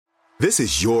This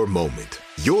is your moment,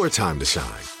 your time to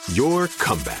shine, your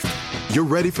comeback. You're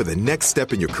ready for the next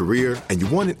step in your career, and you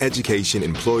want an education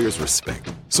employers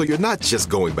respect. So you're not just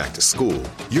going back to school,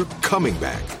 you're coming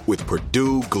back with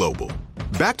Purdue Global.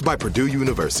 Backed by Purdue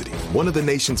University, one of the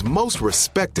nation's most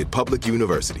respected public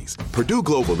universities, Purdue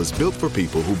Global is built for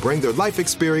people who bring their life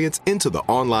experience into the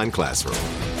online classroom.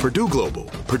 Purdue Global,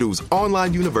 Purdue's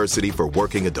online university for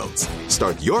working adults.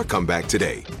 Start your comeback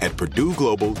today at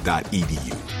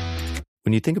purdueglobal.edu.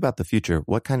 When you think about the future,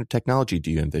 what kind of technology do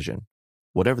you envision?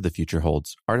 Whatever the future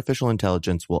holds, artificial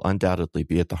intelligence will undoubtedly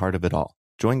be at the heart of it all.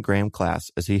 Join Graham Class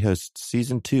as he hosts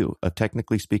Season 2 of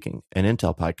Technically Speaking, an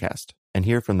Intel podcast, and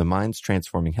hear from the minds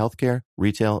transforming healthcare,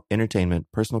 retail, entertainment,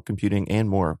 personal computing, and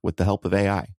more with the help of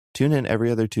AI. Tune in every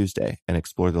other Tuesday and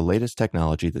explore the latest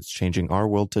technology that's changing our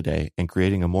world today and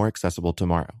creating a more accessible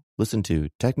tomorrow. Listen to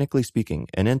Technically Speaking,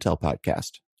 an Intel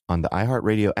podcast on the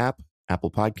iHeartRadio app,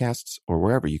 Apple Podcasts, or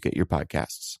wherever you get your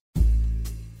podcasts.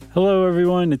 Hello,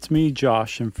 everyone. It's me,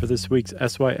 Josh, and for this week's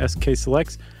SYSK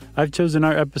Selects, I've chosen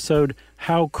our episode,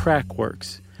 How Crack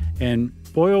Works. And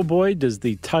boy, oh boy, does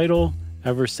the title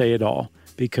ever say it all,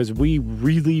 because we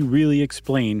really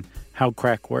explain how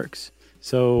crack works.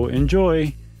 So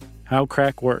enjoy How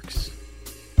Crack Works.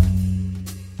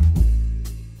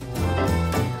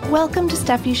 Welcome to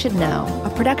Stuff You Should Know, a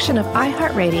production of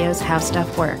iHeartRadio's How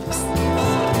Stuff Works.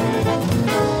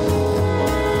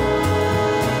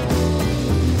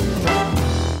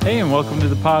 Hey, and welcome to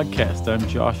the podcast. I'm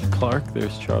Josh Clark.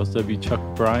 There's Charles W. Chuck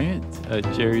Bryant.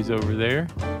 Jerry's over there.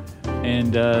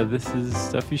 And this is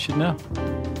Stuff You Should Know.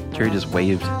 Jerry just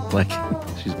waved like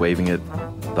she's waving at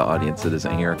the audience that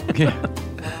isn't here. Yeah.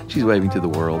 She's waving to the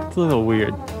world. It's a little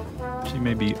weird. She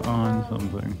may be on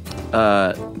something.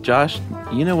 Josh,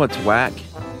 you know what's whack?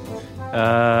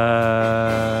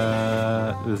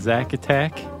 The Zack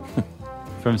Attack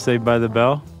from Saved by the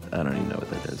Bell. I don't even know what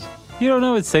that is. You don't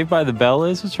know what Saved by the Bell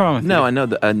is? What's wrong with you? No, I know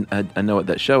that. I know what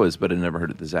that show is, but I never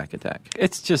heard of the Zack Attack.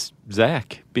 It's just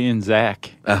Zack being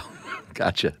Zack. Oh,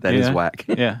 gotcha. That is whack.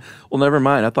 Yeah. Well, never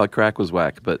mind. I thought crack was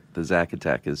whack, but the Zack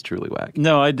Attack is truly whack.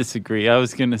 No, I disagree. I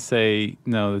was going to say,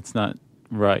 no, that's not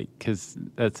right, because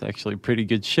that's actually a pretty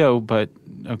good show, but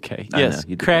okay. Yes,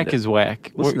 crack is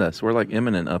whack. Listen to us. We're like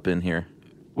Eminem up in here.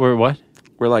 We're what?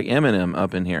 We're like Eminem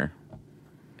up in here.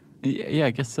 Yeah, I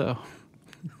guess so.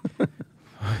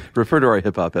 Refer to our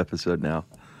hip-hop episode now.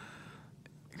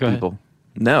 Go people. ahead.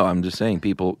 No, I'm just saying,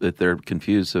 people, if they're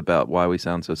confused about why we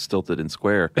sound so stilted and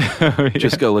square, Yeah.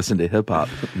 just go listen to hip-hop,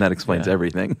 and that explains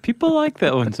everything. People like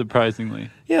that one, surprisingly.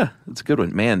 Yeah, it's a good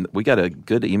one. Man, we got a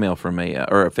good email from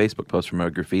or a Facebook post from a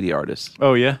graffiti artist.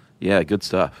 Oh, yeah? Yeah, good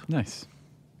stuff. Nice.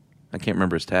 I can't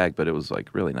remember his tag, but it was,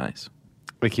 like, really nice.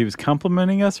 Like he was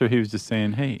complimenting us, or he was just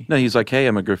saying, hey? No, he's like, hey,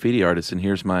 I'm a graffiti artist, and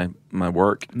here's my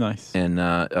work. Nice. And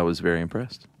I was very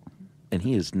impressed. And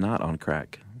he is not on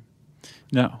crack.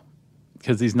 No,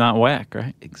 because he's not whack,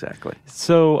 right? Exactly.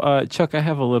 So, Chuck, I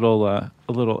have a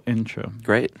little intro.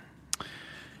 Great.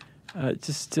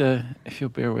 Just if you'll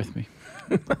bear with me.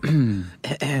 The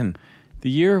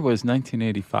year was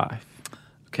 1985.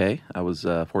 Okay, I was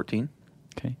 14.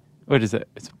 Okay. What is it?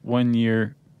 It's 1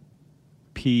 year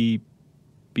PBG.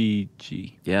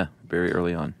 Yeah, very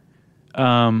early on.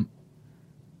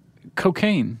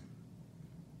 Cocaine,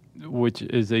 which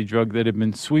is a drug that had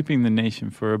been sweeping the nation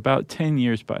for about 10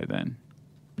 years by then.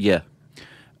 Yeah.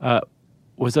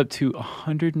 Was up to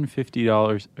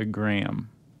 $150 a gram.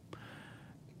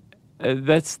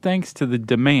 That's thanks to the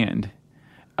demand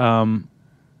and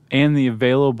the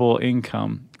available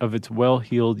income of its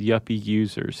well-heeled yuppie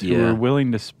users who were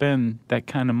willing to spend that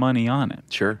kind of money on it.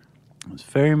 Sure. It was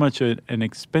very much an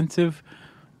expensive,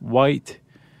 white,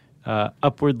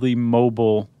 upwardly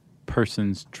mobile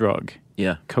person's drug.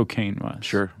 Yeah. Cocaine was.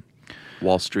 Sure.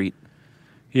 Wall Street.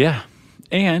 Yeah.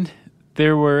 And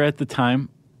there were, at the time,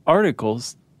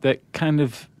 articles that kind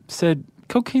of said,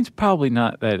 cocaine's probably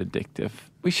not that addictive.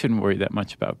 We shouldn't worry that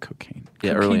much about cocaine.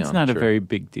 Yeah, Cocaine's early on, not sure. a very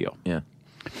big deal. Yeah.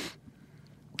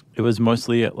 It was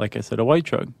mostly, like I said, a white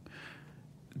drug.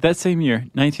 That same year,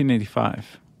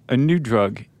 1985, a new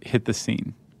drug hit the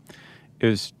scene. It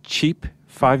was cheap,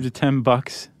 $5 to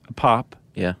 $10 a pop.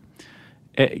 Yeah.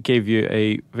 It gave you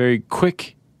a very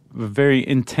quick, very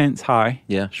intense high.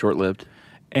 Yeah, short-lived.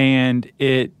 And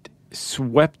it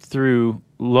swept through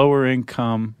lower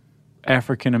income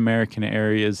African-American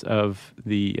areas of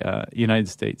the United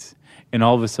States. And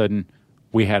all of a sudden,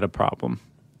 we had a problem.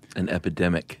 An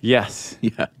epidemic. Yes.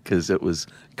 Yeah, because it was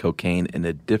cocaine in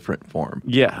a different form.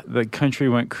 Yeah, the country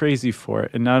went crazy for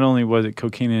it. And not only was it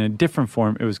cocaine in a different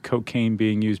form, it was cocaine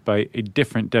being used by a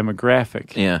different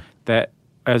demographic. Yeah. That,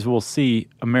 as we'll see,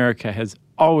 America has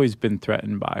always been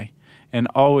threatened by. and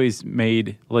always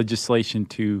made legislation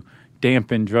to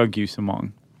dampen drug use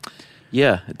among.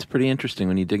 Yeah, it's pretty interesting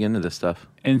when you dig into this stuff.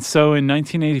 And so in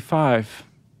 1985,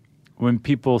 when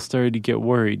people started to get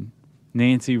worried,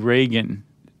 Nancy Reagan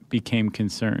became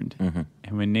concerned. Mm-hmm.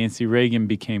 And when Nancy Reagan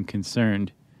became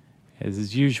concerned, as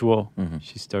is usual, Mm-hmm.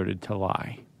 she started to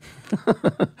lie.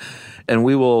 And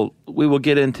we will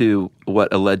get into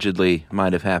what allegedly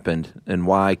might have happened and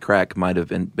why crack might have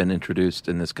been introduced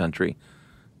in this country.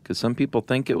 Because some people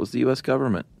think it was the U.S.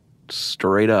 government.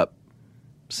 Straight up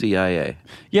CIA.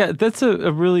 Yeah, that's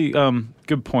a really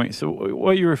good point. So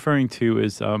what you're referring to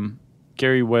is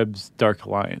Gary Webb's Dark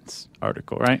Alliance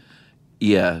article, right?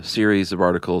 Yeah, series of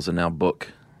articles and now book.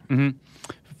 Mm-hmm.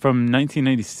 From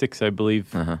 1996, I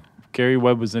believe. Uh-huh. Gary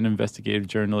Webb was an investigative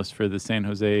journalist for the San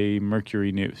Jose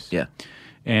Mercury News. Yeah.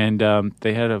 And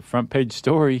they had a front page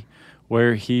story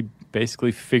where he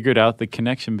basically figured out the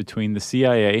connection between the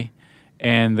CIA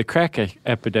and the crack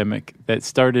epidemic that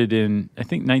started in, I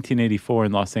think, 1984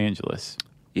 in Los Angeles.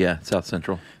 Yeah, South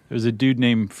Central. There was a dude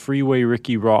named Freeway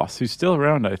Ricky Ross, who's still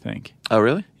around, I think. Oh,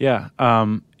 really? Yeah.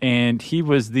 And he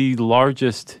was the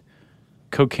largest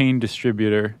cocaine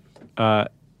distributor,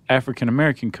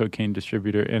 African-American cocaine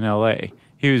distributor in L.A.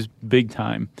 He was big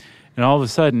time. And all of a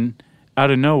sudden,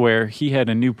 out of nowhere, he had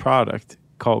a new product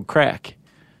called crack.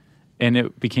 And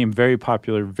it became very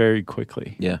popular very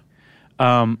quickly. Yeah.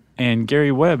 And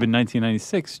Gary Webb in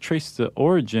 1996 traced the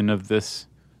origin of this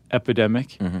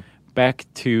epidemic back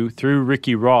to, through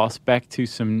Ricky Ross, back to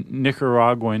some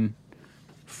Nicaraguan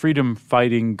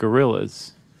freedom-fighting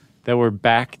guerrillas that were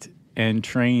backed and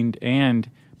trained and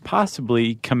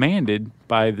possibly commanded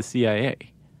by the CIA.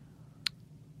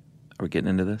 Are we getting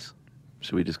into this?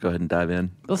 Should we just go ahead and dive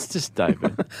in? Let's just dive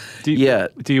in. Yeah.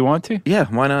 Do you want to? Yeah,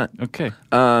 why not? Okay.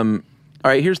 All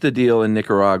right, here's the deal in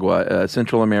Nicaragua, a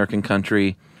Central American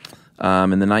country.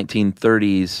 In the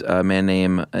 1930s, a man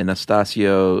named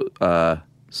Anastasio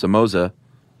Somoza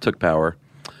took power.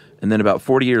 And then about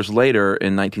 40 years later,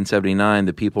 in 1979,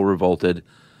 the people revolted,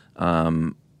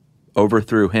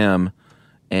 overthrew him,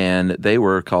 and they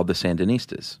were called the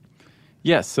Sandinistas.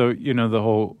 Yes, so, you know, the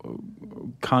whole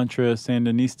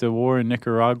Contra-Sandinista war in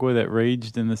Nicaragua that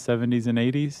raged in the 70s and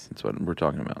 80s? That's what we're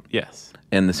talking about. Yes.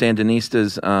 And the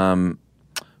Sandinistas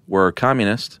were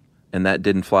communist, and that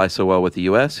didn't fly so well with the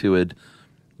U.S., who had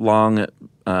long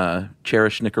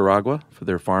cherished Nicaragua for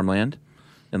their farmland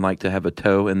and liked to have a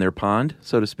toe in their pond,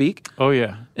 so to speak. Oh,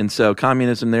 yeah. And so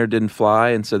communism there didn't fly,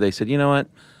 and so they said, you know what,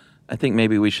 I think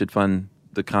maybe we should fund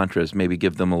the Contras, maybe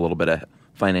give them a little bit of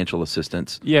financial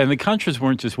assistance. Yeah, and the Contras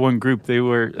weren't just one group. That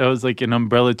was like an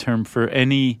umbrella term for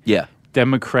any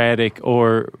democratic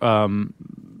or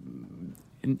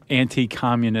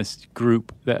anti-communist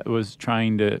group that was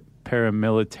trying to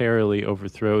paramilitarily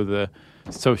overthrow the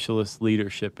socialist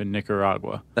leadership in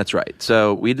Nicaragua. That's right.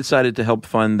 So we decided to help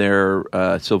fund their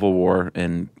civil war,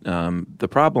 and the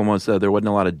problem was, though, there wasn't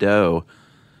a lot of dough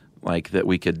like that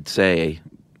we could say,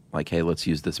 like, hey, let's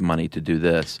use this money to do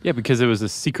this. Yeah, because it was a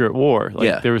secret war.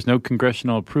 There was no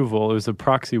congressional approval. It was a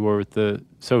proxy war with the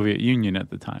Soviet Union at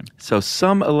the time. So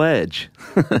some allege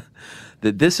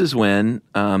that this is when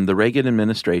the Reagan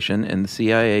administration and the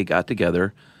CIA got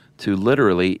together to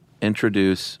literally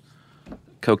introduce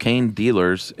cocaine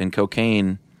dealers and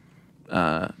cocaine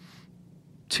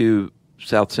to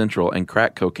South Central and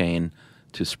crack cocaine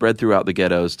to spread throughout the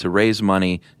ghettos to raise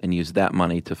money and use that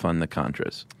money to fund the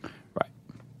Contras.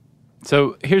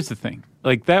 So here's the thing.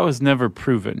 Like, that was never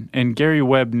proven. And Gary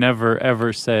Webb never,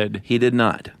 ever said... He did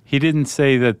not. He didn't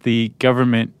say that the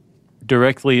government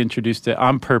directly introduced it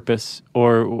on purpose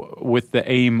or with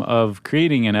the aim of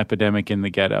creating an epidemic in the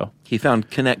ghetto. He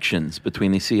found connections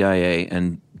between the CIA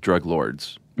and drug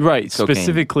lords. Right. Cocaine.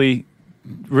 Specifically,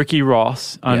 Ricky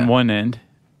Ross on one end,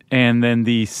 and then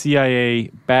the CIA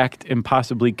backed and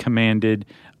possibly commanded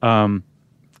the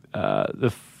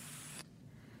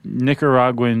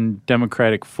Nicaraguan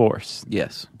Democratic Force.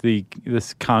 Yes.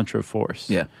 This Contra force.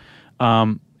 Yeah.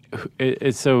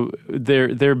 So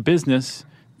their business,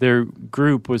 their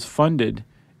group was funded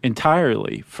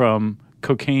entirely from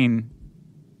cocaine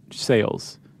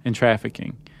sales and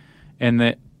trafficking. And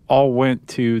that all went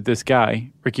to this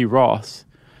guy, Ricky Ross.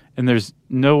 And there's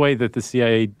no way that the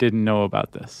CIA didn't know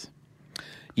about this.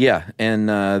 Yeah. And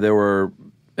there were,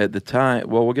 at the time,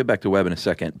 well, we'll get back to Webb in a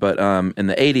second, but in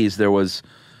the 80s, there was,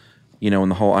 you know, when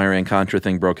the whole Iran-Contra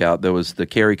thing broke out, there was the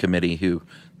Kerry Committee who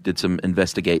did some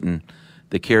investigating.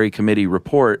 The Kerry Committee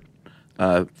report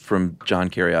from John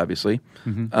Kerry, obviously,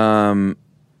 found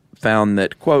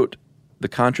that, quote, the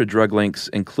Contra drug links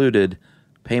included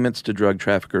payments to drug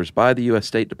traffickers by the U.S.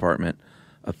 State Department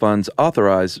of funds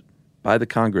authorized by the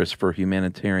Congress for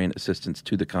humanitarian assistance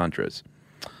to the Contras.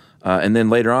 And then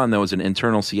later on, there was an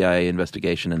internal CIA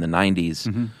investigation in the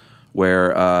 90s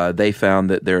where they found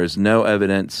that there is no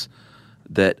evidence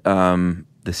that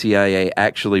the CIA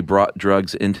actually brought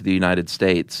drugs into the United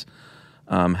States.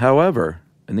 However,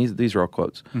 and these are all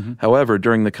quotes, however,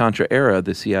 during the Contra era,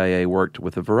 the CIA worked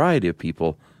with a variety of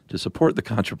people to support the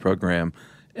Contra program.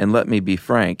 And let me be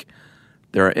frank,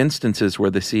 there are instances where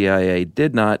the CIA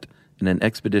did not, in an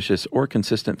expeditious or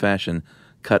consistent fashion,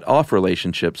 cut off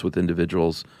relationships with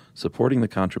individuals supporting the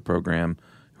Contra program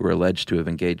who were alleged to have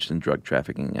engaged in drug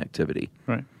trafficking activity.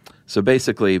 Right. So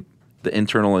basically, the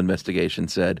internal investigation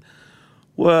said,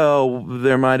 well,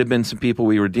 there might have been some people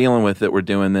we were dealing with that were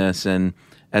doing this, and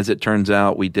as it turns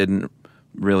out, we didn't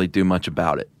really do much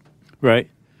about it. Right.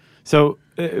 So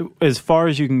as far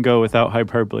as you can go without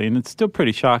hyperbole, and it's still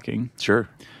pretty shocking. Sure.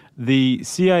 The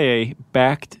CIA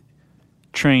backed,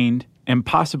 trained, and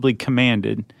possibly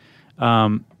commanded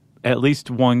at least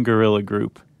one guerrilla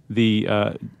group,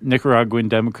 the Nicaraguan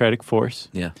Democratic Force.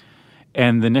 Yeah.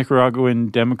 And the Nicaraguan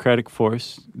Democratic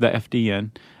Force, the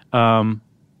FDN,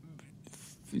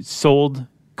 sold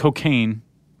cocaine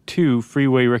to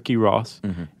Freeway Ricky Ross.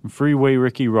 And Freeway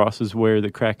Ricky Ross is where the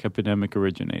crack epidemic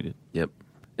originated. Yep.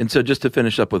 And so just to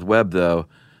finish up with Webb, though,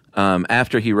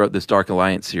 after he wrote this Dark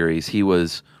Alliance series, he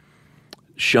was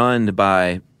shunned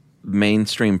by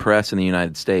mainstream press in the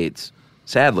United States.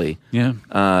 Sadly,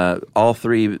 all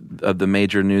three of the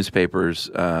major newspapers,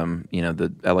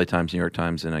 the LA Times, New York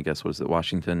Times, and I guess was the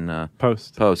Washington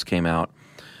Post came out.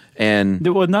 And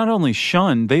well, not only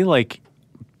shunned, they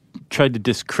tried to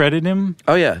discredit him.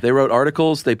 Oh yeah, they wrote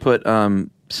articles. They put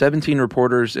 17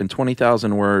 reporters and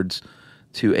 20,000 words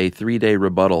to a 3-day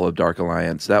rebuttal of Dark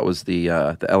Alliance. That was the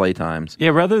LA Times. Yeah,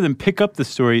 rather than pick up the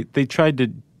story, they tried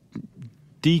to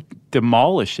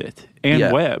demolish it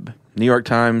and Webb. New York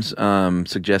Times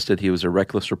suggested he was a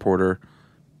reckless reporter,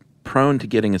 prone to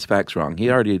getting his facts wrong. He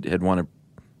already had won a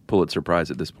Pulitzer Prize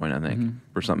at this point, I think,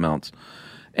 for something else.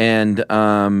 And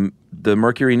the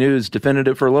Mercury News defended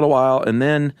it for a little while and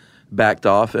then backed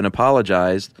off and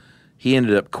apologized. He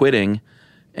ended up quitting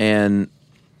and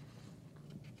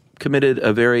committed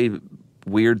a very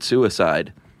weird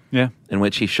suicide. Yeah. In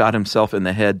which he shot himself in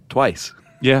the head twice.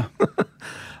 Yeah.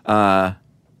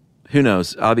 Who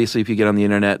knows? Obviously, if you get on the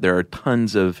internet, there are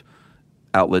tons of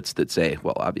outlets that say,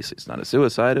 well, obviously it's not a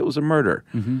suicide, it was a murder.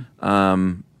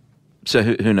 So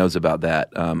who knows about that?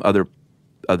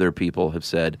 Other people have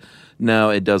said, no,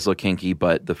 it does look hinky,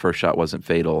 but the first shot wasn't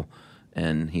fatal,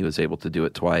 and he was able to do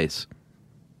it twice.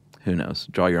 Who knows?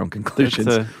 Draw your own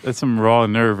conclusions. That's some raw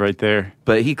nerve right there.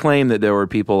 But he claimed that there were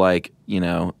people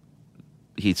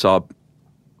he saw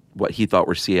what he thought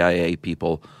were CIA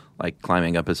people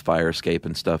climbing up his fire escape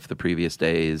and stuff the previous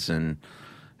days, and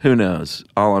who knows?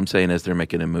 All I'm saying is they're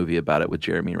making a movie about it with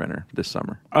Jeremy Renner this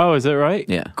summer. Oh, is that right?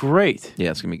 Yeah. Great.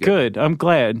 Yeah, it's going to be good. I'm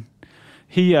glad.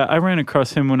 I ran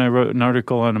across him when I wrote an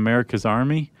article on America's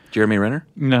Army. Jeremy Renner?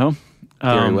 No.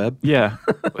 Gary Webb? Yeah.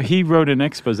 He wrote an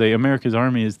expose. America's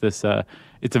Army is this,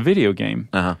 it's a video game.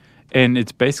 Uh-huh. And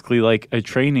it's basically like a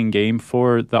training game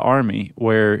for the Army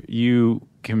where you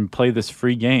can play this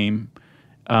free game,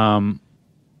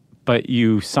 but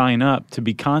you sign up to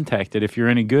be contacted. If you're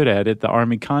any good at it, the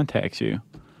Army contacts you.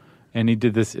 And he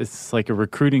did this. It's like a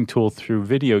recruiting tool through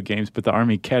video games, but the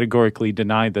Army categorically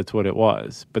denied that's what it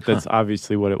was. But that's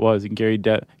obviously what it was. And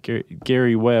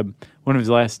Gary Webb, one of his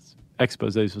last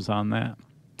exposés was on that.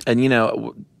 And,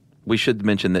 we should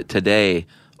mention that today,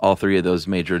 all three of those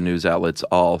major news outlets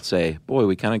all say, boy,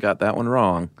 we kind of got that one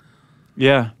wrong.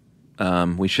 Yeah.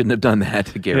 We shouldn't have done that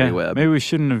to Gary Webb. Maybe we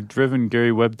shouldn't have driven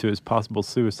Gary Webb to his possible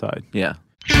suicide. Yeah.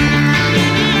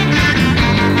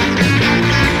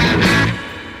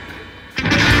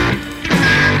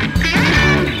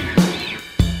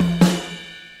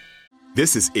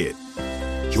 This is it.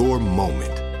 Your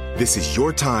moment. This is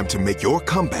your time to make your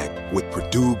comeback with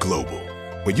Purdue Global.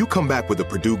 When you come back with a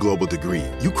Purdue Global degree,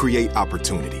 you create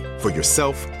opportunity for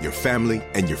yourself, your family,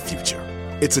 and your future.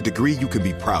 It's a degree you can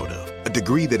be proud of, a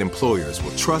degree that employers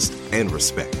will trust and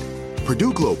respect.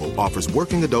 Purdue Global offers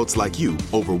working adults like you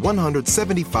over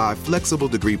 175 flexible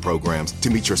degree programs to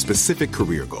meet your specific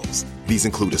career goals. These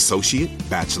include associate,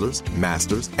 bachelor's,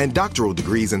 master's, and doctoral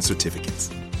degrees and certificates.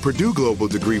 Purdue Global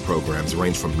degree programs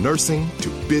range from nursing to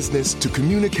business to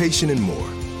communication and more.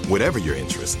 Whatever your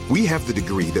interest, we have the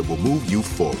degree that will move you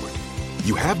forward.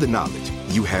 You have the knowledge,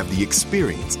 you have the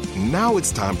experience. Now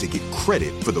it's time to get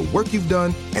credit for the work you've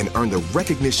done and earn the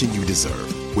recognition you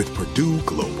deserve with Purdue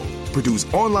Global,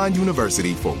 Purdue's online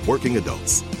university for working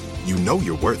adults. You know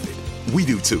you're worth it. We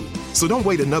do too. So don't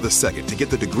wait another second to get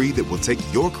the degree that will take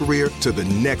your career to the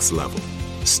next level.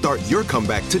 Start your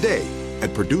comeback today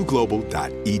at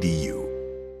purdueglobal.edu.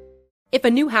 If a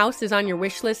new house is on your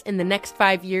wish list in the next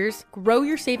 5 years, grow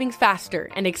your savings faster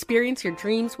and experience your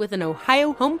dreams with an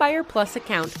Ohio Homebuyer Plus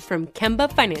account from Kemba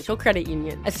Financial Credit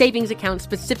Union. A savings account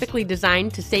specifically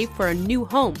designed to save for a new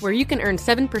home where you can earn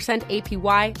 7%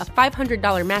 APY, a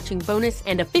 $500 matching bonus,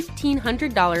 and a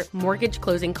 $1,500 mortgage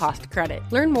closing cost credit.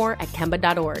 Learn more at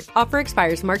Kemba.org. Offer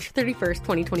expires March 31st,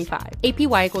 2025.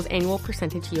 APY equals annual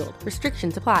percentage yield.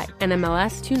 Restrictions apply.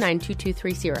 NMLS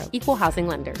 292230. Equal housing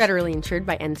lender. Federally insured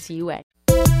by NCUA.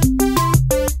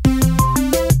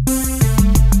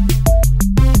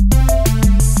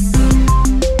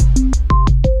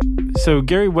 So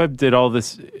Gary Webb did all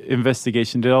this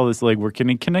investigation, did all this legwork, and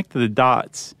he connected the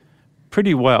dots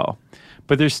pretty well.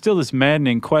 But there's still this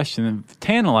maddening question,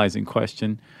 tantalizing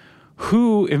question,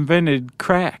 who invented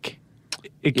crack?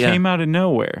 It came out of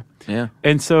nowhere. Yeah.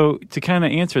 And so to kind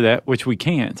of answer that, which we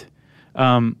can't,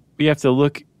 we have to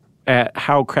look at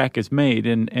how crack is made.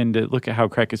 And to look at how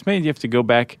crack is made, you have to go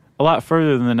back a lot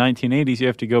further than the 1980s. You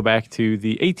have to go back to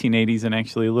the 1880s and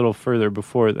actually a little further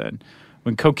before then,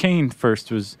 when cocaine first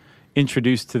was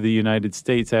introduced to the United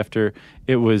States after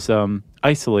it was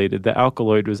isolated. The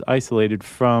alkaloid was isolated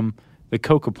from the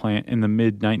coca plant in the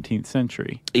mid-19th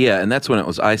century. Yeah, and that's when it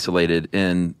was isolated.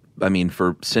 And, I mean,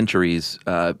 for centuries,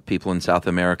 people in South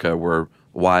America were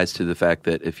wise to the fact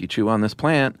that if you chew on this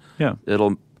plant,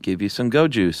 it'll give you some go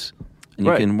juice, and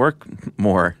you can work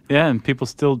more. Yeah, and people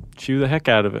still chew the heck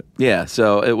out of it. Yeah,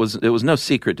 so it was no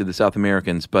secret to the South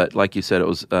Americans, but like you said, it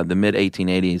was the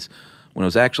mid-1880s when it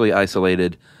was actually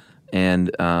isolated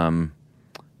and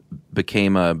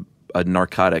became a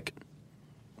narcotic,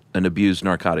 an abused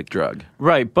narcotic drug.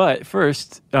 Right, but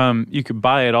first, you could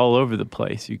buy it all over the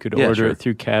place. You could order it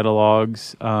through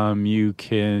catalogs. You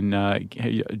can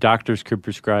doctors could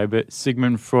prescribe it.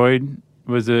 Sigmund Freud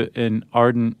was an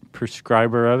ardent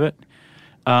prescriber of it,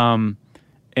 and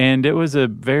it was a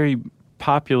very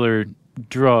popular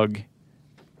drug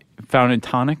found in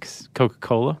tonics,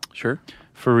 Coca-Cola. Sure,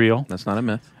 for real. That's not a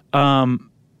myth.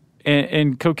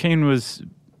 And cocaine was,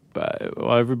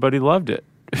 everybody loved it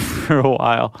for a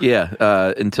while. Yeah,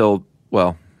 not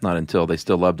until, they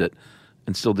still loved it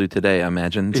and still do today, I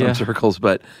imagine, in some circles.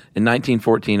 But in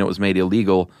 1914, it was made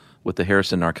illegal with the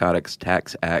Harrison Narcotics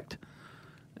Tax Act.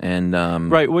 And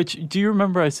right, which, do you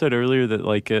remember I said earlier that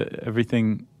like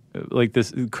everything, like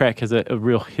this crack has a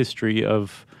real history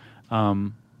of,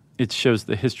 it shows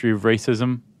the history of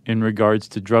racism in regards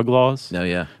to drug laws. Oh,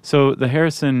 yeah. So the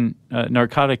Harrison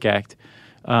Narcotic Act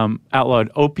outlawed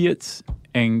opiates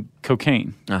and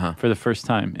cocaine for the first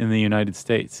time in the United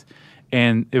States.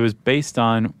 And it was based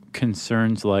on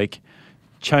concerns like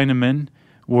Chinamen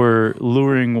were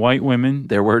luring white women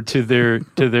to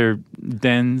their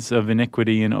dens of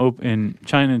iniquity in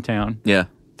Chinatown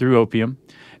through opium.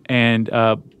 And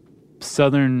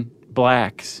Southern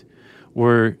blacks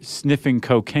were sniffing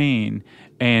cocaine,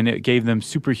 and it gave them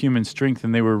superhuman strength,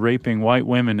 and they were raping white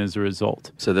women as a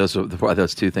result. So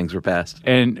those two things were passed.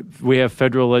 And we have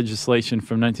federal legislation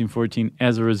from 1914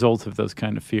 as a result of those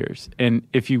kind of fears. And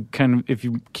if you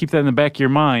keep that in the back of your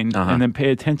mind and then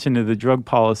pay attention to the drug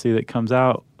policy that comes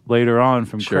out later on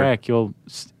from crack,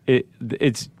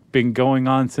 it's been going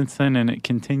on since then, and it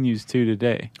continues to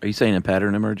today. Are you saying a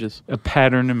pattern emerges? A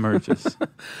pattern emerges.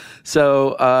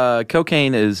 So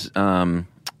cocaine is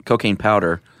cocaine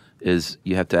powder. Is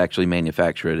you have to actually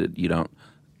manufacture it. You don't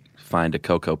find a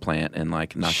cocoa plant and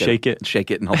shake it,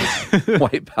 and all this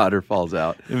white powder falls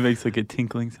out. It makes like a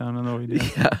tinkling sound on the way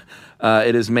down. Yeah,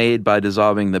 it is made by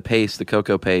dissolving the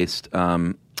cocoa paste,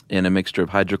 in a mixture of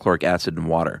hydrochloric acid and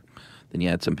water. Then you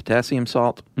add some potassium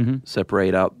salt,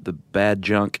 separate out the bad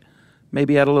junk,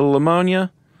 maybe add a little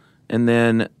ammonia, and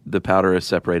then the powder is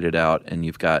separated out, and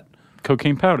you've got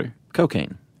cocaine powder.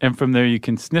 Cocaine, and from there you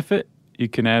can sniff it. You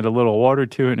can add a little water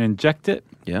to it and inject it.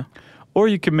 Yeah. Or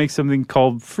you can make something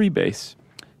called freebase.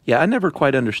 Yeah, I never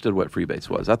quite understood what freebase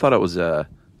was. I thought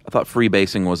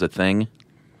freebasing was a thing.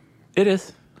 It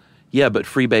is. Yeah, but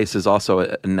freebase is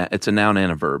also it's a noun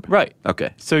and a verb. Right.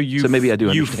 Okay. So maybe I do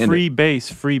understand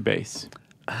freebase.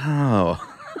 Oh.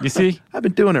 You see? I've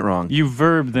been doing it wrong. You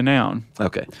verb the noun.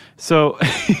 Okay. So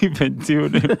you've been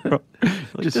doing it wrong.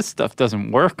 This stuff doesn't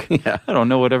work. Yeah. I don't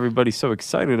know what everybody's so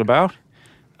excited about.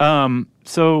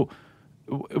 So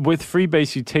with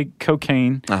freebase, you take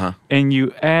cocaine and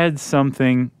you add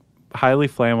something highly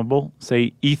flammable,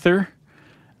 say ether,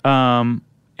 and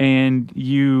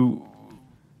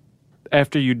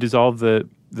after you dissolve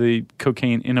the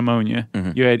cocaine in ammonia,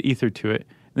 you add ether to it,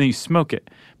 and then you smoke it.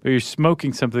 But you're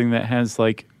smoking something that has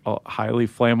like a highly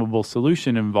flammable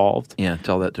solution involved. Yeah,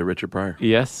 tell that to Richard Pryor.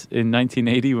 Yes, in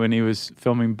 1980 when he was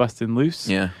filming Bustin' Loose.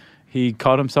 Yeah. He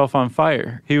caught himself on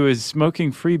fire. He was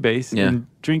smoking freebase and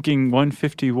drinking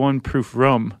 151 proof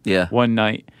rum one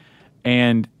night.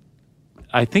 And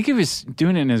I think he was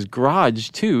doing it in his garage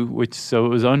too, so it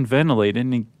was unventilated,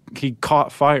 and he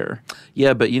caught fire.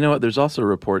 Yeah, but you know what? There's also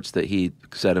reports that he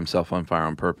set himself on fire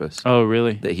on purpose. Oh,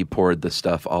 really? That he poured the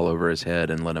stuff all over his head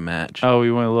and lit a match. Oh,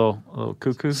 he went a little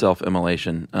cuckoo?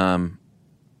 Self-immolation.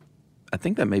 I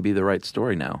think that may be the right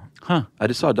story now. Huh. I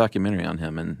just saw a documentary on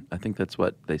him, and I think that's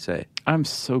what they say. I'm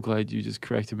so glad you just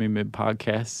corrected me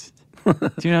mid-podcast. Do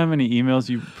you know how many emails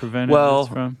you prevented this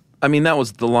from? I mean, that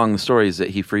was the long story is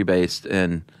that he freebased,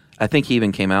 and I think he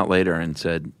even came out later and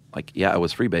said, like, yeah, I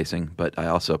was freebasing, but I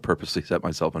also purposely set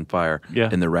myself on fire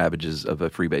in the ravages of a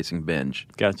freebasing binge.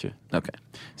 Gotcha. Okay.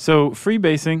 So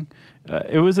freebasing,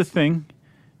 it was a thing,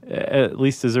 at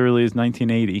least as early as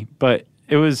 1980, but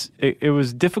it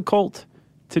was difficult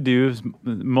to do. It was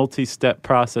a multi-step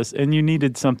process, and you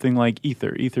needed something like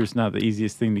ether. Ether's not the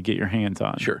easiest thing to get your hands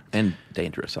on. Sure, and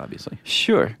dangerous, obviously.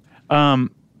 Sure.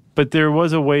 But there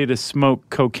was a way to smoke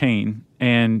cocaine,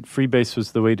 and freebase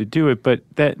was the way to do it, but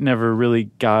that never really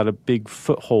got a big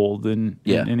foothold in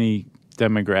any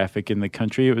demographic in the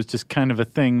country. It was just kind of a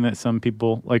thing that some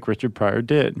people, like Richard Pryor,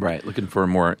 did. Right, looking for a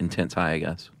more intense high, I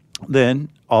guess. Then,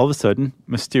 all of a sudden,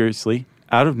 mysteriously,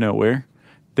 out of nowhere,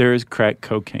 there is crack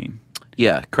cocaine.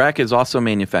 Yeah, crack is also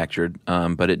manufactured,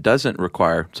 but it doesn't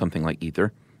require something like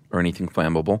ether or anything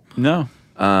flammable. No.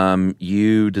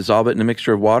 You dissolve it in a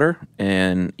mixture of water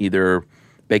and either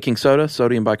baking soda,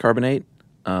 sodium bicarbonate,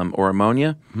 or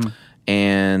ammonia,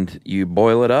 and you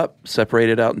boil it up, separate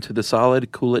it out into the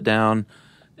solid, cool it down,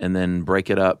 and then break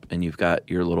it up, and you've got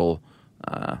your little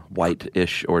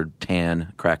white-ish or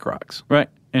tan crack rocks. Right.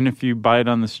 And if you buy it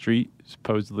on the street,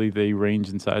 supposedly they range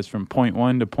in size from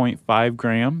 0.1 to 0.5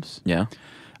 grams. Yeah.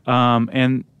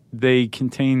 And they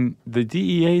contain, the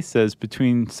DEA says,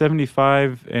 between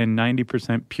 75 and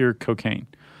 90% pure cocaine.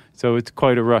 So it's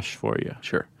quite a rush for you.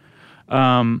 Sure.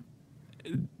 And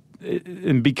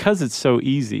because it's so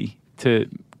easy to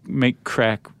make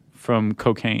crack from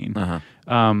cocaine,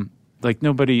 like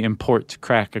nobody imports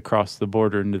crack across the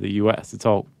border into the U.S. It's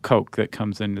all coke that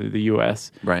comes into the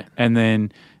U.S. Right. And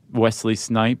then Wesley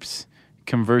Snipes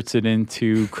converts it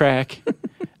into crack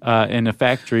in a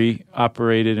factory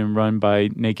operated and run by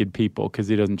naked people because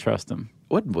he doesn't trust them.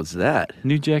 What was that?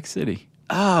 New Jack City.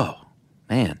 Oh,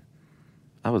 man.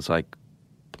 I was like,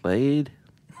 played?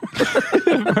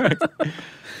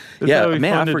 Yeah,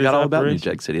 man, I forgot all about New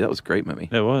Jack City. That was a great movie.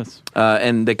 It was.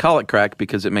 And they call it crack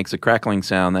because it makes a crackling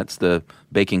sound. That's the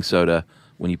baking soda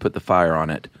when you put the fire on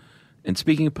it. And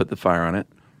speaking of put the fire on it,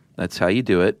 that's how you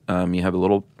do it. You have a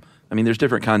little, there's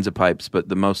different kinds of pipes, but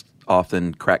the most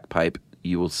often crack pipe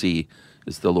you will see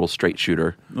is the little straight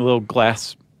shooter. A little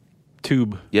glass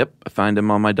tube. Yep. I find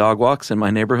them on my dog walks in my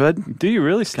neighborhood. Do you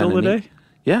really still today? Neat.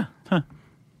 Yeah. Huh.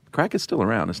 Crack is still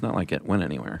around. It's not like it went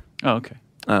anywhere. Oh, okay.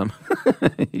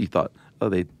 You thought,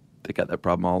 they got that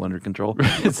problem all under control.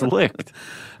 It's licked.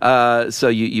 So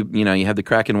you have the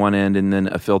crack in one end and then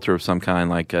a filter of some kind,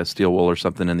 like steel wool or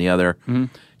something, in the other. Mm-hmm.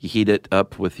 You heat it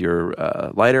up with your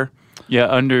lighter. Yeah,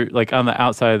 under, like on the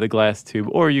outside of the glass tube,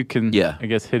 or you can, I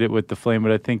guess, hit it with the flame.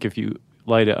 But I think if you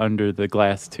light it under the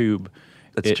glass tube,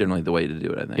 that's generally the way to do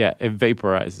it. I think. Yeah, it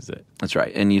vaporizes it. That's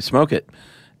right, and you smoke it,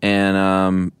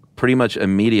 and pretty much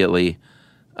immediately,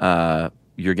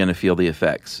 you're going to feel the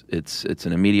effects. It's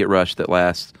an immediate rush that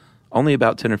lasts only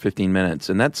about 10 or 15 minutes,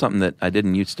 and that's something that I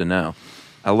didn't used to know.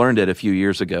 I learned it a few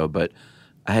years ago, but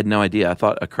I had no idea. I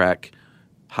thought a crack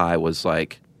high was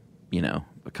like,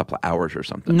 a couple of hours or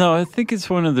something. No, I think it's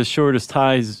one of the shortest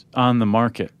highs on the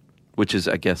market. Which is,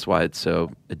 I guess, why it's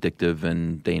so addictive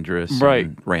and dangerous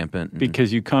and rampant.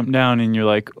 Because you come down and you're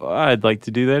like, I'd like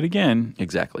to do that again.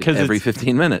 Exactly. Every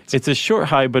 15 minutes. It's a short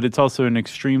high, but it's also an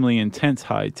extremely intense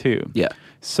high, too. Yeah.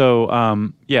 So,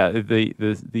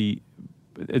 the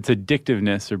its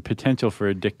addictiveness or potential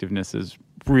for addictiveness is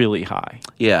really high.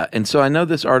 Yeah, and so I know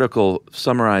this article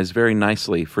summarized very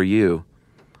nicely for you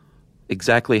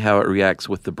exactly how it reacts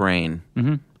with the brain.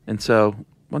 Mm-hmm. And so why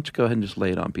don't you go ahead and just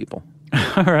lay it on people?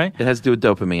 All right. It has to do with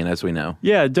dopamine, as we know.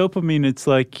 Yeah, dopamine, it's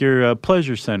like your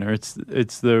pleasure center.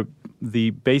 It's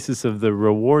the basis of the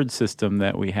reward system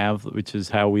that we have, which is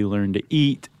how we learn to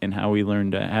eat and how we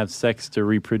learn to have sex to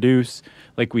reproduce.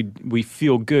 Like we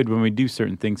feel good when we do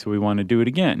certain things, so we want to do it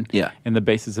again. Yeah. And the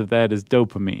basis of that is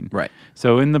dopamine. Right.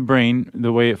 So in the brain,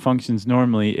 the way it functions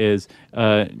normally is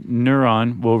a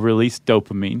neuron will release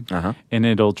dopamine, and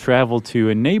it'll travel to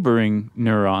a neighboring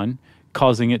neuron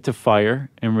causing it to fire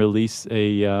and release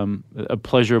a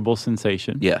pleasurable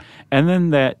sensation. Yeah. And then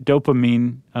that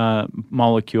dopamine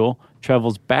molecule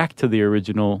travels back to the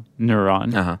original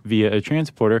neuron via a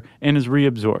transporter and is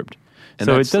reabsorbed. And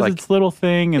so it does like, its little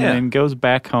thing and yeah. then goes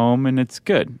back home and it's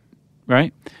good,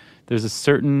 right? There's a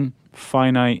certain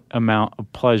finite amount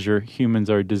of pleasure humans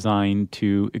are designed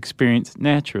to experience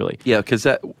naturally. Yeah, because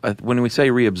when we say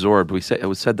reabsorbed, we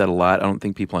said that a lot. I don't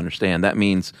think people understand. That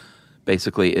means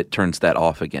basically it turns that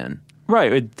off again.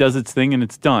 Right. It does its thing and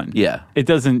it's done. Yeah. It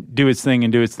doesn't do its thing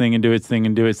and do its thing and do its thing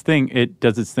and do its thing. It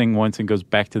does its thing once and goes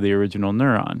back to the original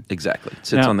neuron. Exactly.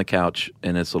 Sits on the couch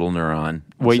and its little neuron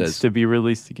waits says, to be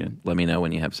released again. Let me know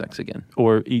when you have sex again.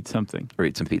 Or eat something. Or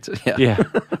eat some pizza. Yeah.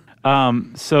 Yeah.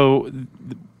 So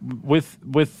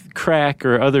with crack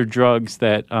or other drugs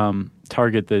that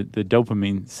target the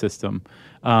dopamine system,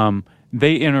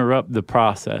 they interrupt the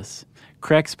process.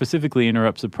 Crack specifically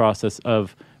interrupts the process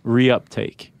of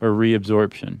reuptake or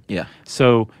reabsorption. Yeah.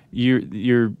 So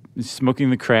you're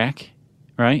smoking the crack,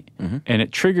 right? Mm-hmm. And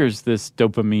it triggers this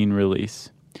dopamine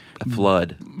release. A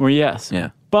flood. Well, yes.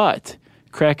 Yeah. But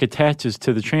crack attaches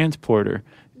to the transporter,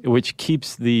 which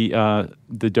keeps the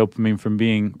dopamine from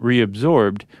being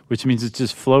reabsorbed, which means it's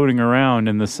just floating around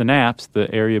in the synapse,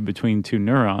 the area between two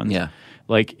neurons. Yeah.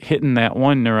 Like hitting that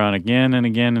one neuron again and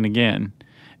again and again.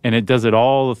 And it does it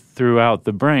all throughout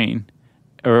the brain,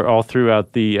 or all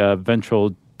throughout the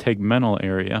ventral tegmental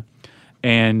area.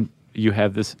 And you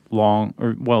have this long,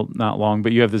 or well, not long,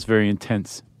 but you have this very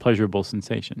intense, pleasurable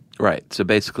sensation. Right. So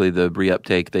basically the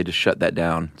reuptake, they just shut that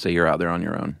down, so you're out there on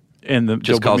your own. And the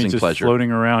just causing pleasure.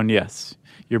 Floating around, yes.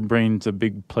 Your brain's a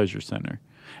big pleasure center.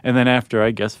 And then after, I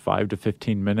guess, 5 to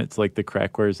 15 minutes, like the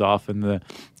crack wears off and the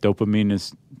dopamine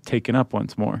is taken up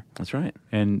once more. That's right.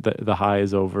 And the high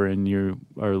is over and you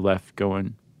are left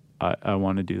going, I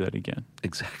want to do that again.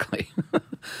 Exactly.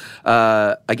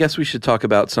 I guess we should talk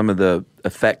about some of the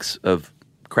effects of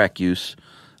crack use.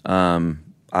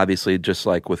 Obviously, just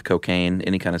like with cocaine,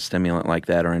 any kind of stimulant like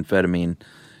that or amphetamine,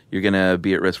 you're going to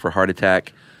be at risk for heart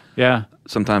attack. Yeah.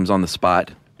 Sometimes on the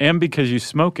spot. And because you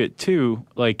smoke it too,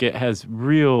 like it has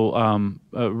real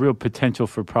potential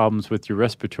for problems with your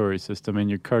respiratory system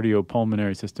and your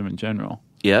cardiopulmonary system in general.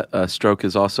 Yeah, stroke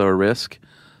is also a risk.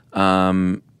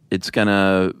 It's going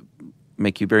to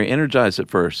make you very energized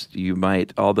at first. You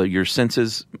might, your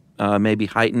senses may be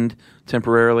heightened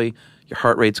temporarily. Your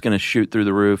heart rate's going to shoot through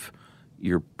the roof.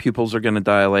 Your pupils are going to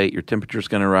dilate. Your temperature's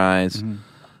going to rise.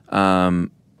 Mm-hmm.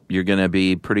 You're going to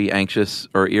be pretty anxious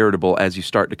or irritable as you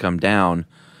start to come down.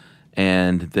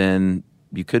 And then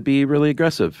you could be really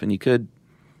aggressive and you could,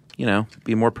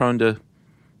 be more prone to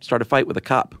start a fight with a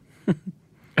cop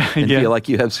and feel like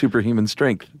you have superhuman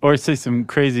strength. Or say some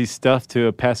crazy stuff to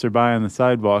a passerby on the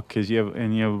sidewalk because you have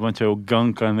a bunch of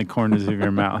gunk on the corners of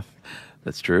your mouth.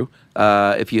 That's true.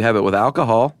 If you have it with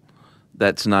alcohol,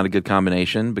 that's not a good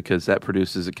combination because that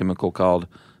produces a chemical called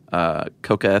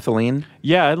cocaethylene.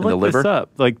 Yeah, I looked this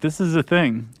up. Like, this is a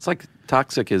thing. It's like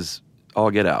toxic as all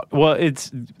get out. Well,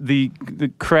 it's the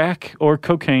crack or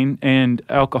cocaine and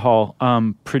alcohol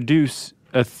produce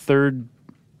a third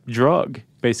drug,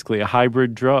 basically a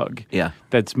hybrid drug. Yeah.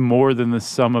 That's more than the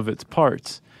sum of its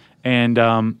parts. And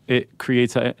it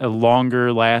creates a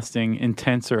longer lasting,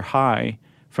 intenser high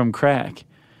from crack.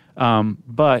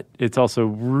 But it's also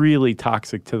really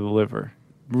toxic to the liver,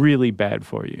 really bad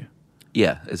for you.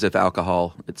 Yeah, as if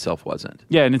alcohol itself wasn't.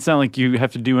 Yeah, and it's not like you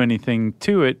have to do anything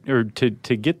to it or to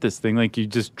get this thing. Like you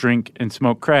just drink and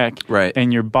smoke crack, right?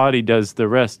 And your body does the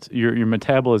rest. Your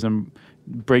metabolism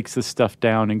breaks this stuff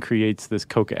down and creates this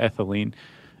cocaethylene.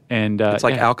 And it's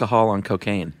like alcohol on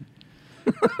cocaine.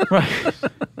 Right.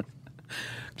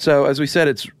 So as we said,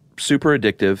 it's super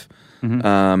addictive.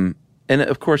 Mm-hmm. And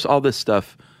of course, all this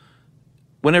stuff,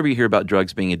 whenever you hear about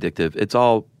drugs being addictive, it's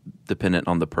all dependent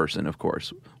on the person, of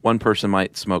course. One person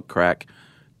might smoke crack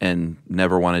and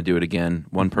never want to do it again.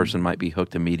 One person might be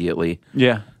hooked immediately.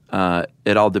 Yeah.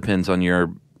 It all depends on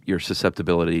your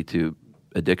susceptibility to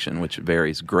addiction, which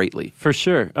varies greatly. For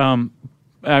sure.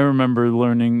 I remember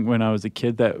learning when I was a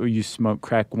kid that you smoke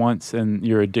crack once and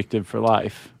you're addicted for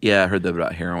life. Yeah, I heard that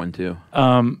about heroin too.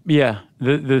 Yeah.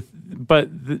 But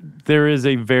there is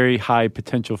a very high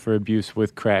potential for abuse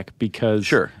with crack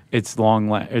because it's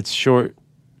it's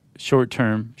short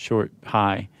term, short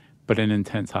high, but an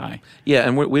intense high. Yeah,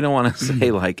 and we don't want to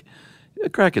say like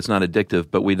crack is not addictive,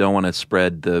 but we don't want to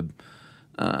spread the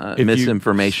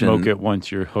misinformation. You smoke it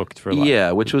once, you're hooked for life.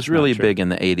 Yeah, which was really big in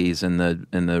the 80s and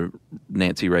the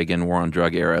Nancy Reagan war on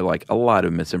drug era. Like a lot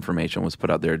of misinformation was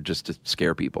put out there just to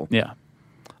scare people. Yeah.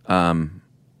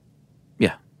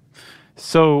 Yeah.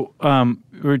 So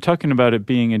we were talking about it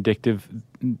being addictive.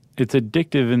 it's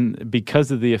addictive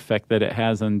because of the effect that it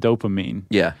has on dopamine.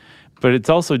 Yeah. But it's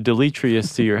also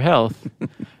deleterious to your health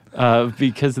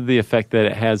because of the effect that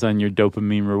it has on your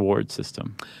dopamine reward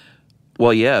system.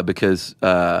 Well, yeah, because,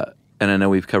 and I know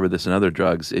we've covered this in other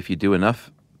drugs, if you do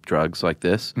enough drugs like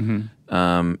this,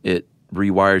 it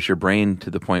rewires your brain to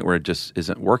the point where it just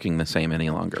isn't working the same any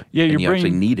longer. Yeah, and you brain,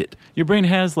 actually need it. Your brain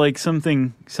has like some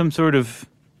sort of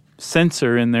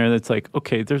sensor in there that's like,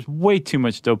 okay, there's way too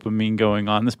much dopamine going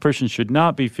on. This person should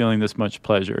not be feeling this much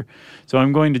pleasure. So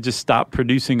I'm going to just stop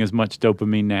producing as much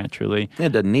dopamine naturally. It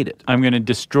doesn't need it. I'm going to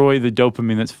destroy the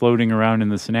dopamine that's floating around in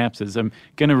the synapses. I'm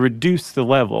going to reduce the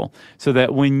level so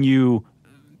that when you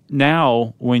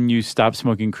stop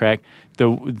smoking crack,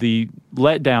 the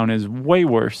letdown is way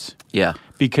worse. Yeah.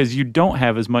 Because you don't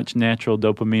have as much natural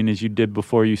dopamine as you did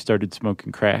before you started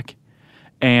smoking crack.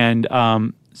 And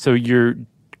so your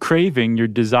craving, your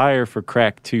desire for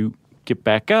crack to get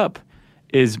back up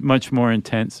is much more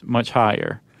intense, much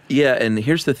higher. Yeah, and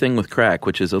here's the thing with crack,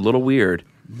 which is a little weird.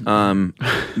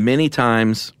 Many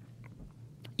times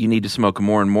you need to smoke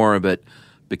more and more of it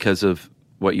because of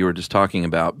what you were just talking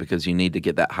about, because you need to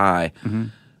get that high. Mm-hmm.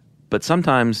 But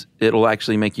sometimes it'll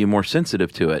actually make you more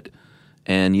sensitive to it,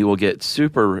 and you will get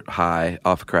super high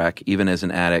off crack, even as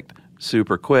an addict,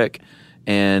 super quick,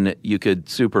 and you could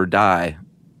super die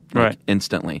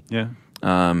instantly. Yeah.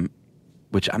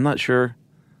 Which I'm not sure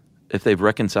if they've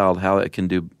reconciled how it can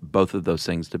do both of those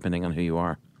things depending on who you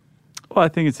are. Well, I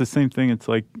think it's the same thing. It's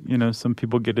like, some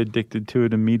people get addicted to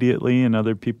it immediately and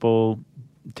other people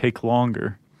take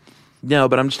longer. No,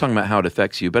 but I'm just talking about how it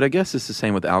affects you. But I guess it's the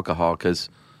same with alcohol, because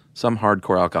some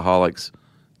hardcore alcoholics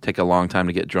take a long time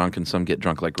to get drunk and some get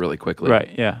drunk like really quickly.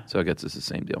 Right, yeah. So I guess it's the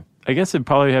same deal. I guess it'd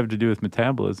probably have to do with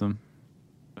metabolism.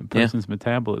 A person's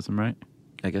metabolism, right?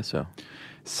 I guess so.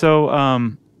 So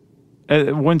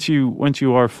once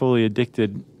you are fully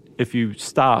addicted, if you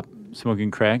stop smoking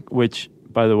crack, which,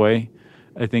 by the way,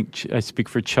 I think I speak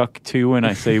for Chuck too when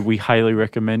I say we highly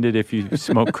recommend it if you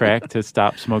smoke crack to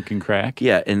stop smoking crack.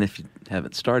 Yeah, and if you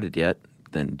haven't started yet,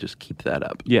 then just keep that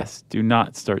up. Yes, do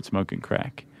not start smoking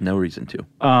crack. No reason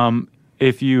to.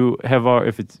 If you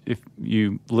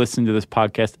listen to this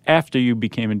podcast after you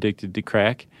became addicted to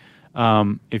crack,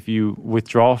 if you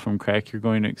withdraw from crack, you're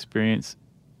going to experience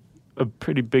a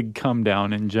pretty big come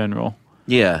down in general.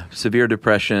 Yeah, severe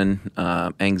depression,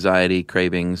 anxiety,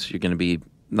 cravings. You're going to be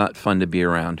not fun to be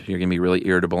around. You're going to be really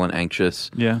irritable and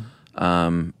anxious. Yeah.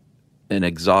 And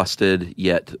exhausted,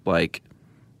 yet like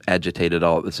agitated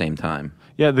all at the same time.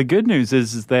 Yeah, the good news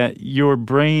is that your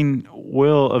brain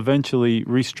will eventually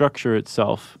restructure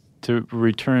itself to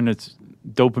return its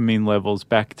dopamine levels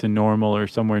back to normal or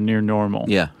somewhere near normal.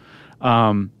 Yeah.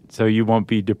 So you won't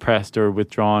be depressed or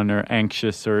withdrawn or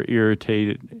anxious or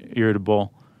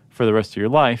irritable for the rest of your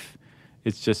life.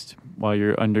 It's just while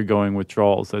you're undergoing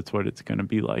withdrawals, that's what it's going to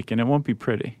be like. And it won't be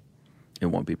pretty. It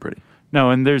won't be pretty.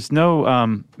 No, and there's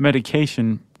no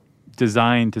medication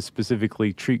designed to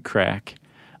specifically treat crack.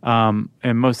 And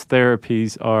most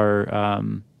therapies are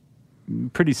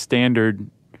pretty standard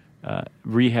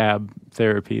rehab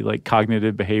therapy, like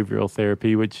cognitive behavioral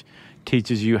therapy, which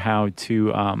teaches you how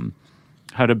to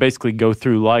basically go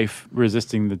through life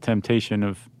resisting the temptation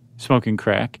of smoking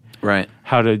crack. Right.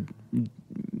 How to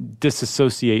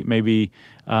disassociate maybe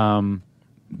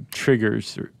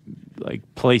triggers or like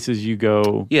places you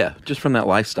go. Yeah, just from that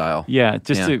lifestyle. Yeah,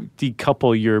 to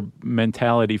decouple your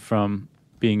mentality from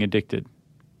being addicted.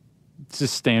 It's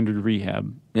just standard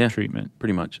rehab treatment.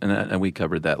 Pretty much. And we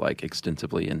covered that like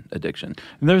extensively in addiction.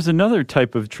 And there's another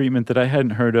type of treatment that I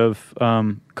hadn't heard of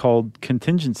called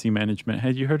contingency management.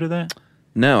 Had you heard of that?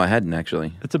 No, I hadn't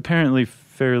actually. It's apparently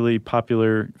fairly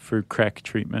popular for crack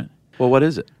treatment. Well, what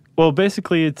is it? Well,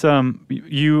 basically it's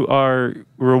you are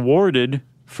rewarded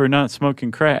for not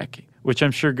smoking crack, which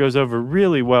I'm sure goes over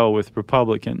really well with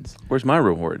Republicans. Where's my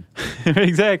reward?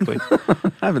 Exactly.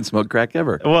 I haven't smoked crack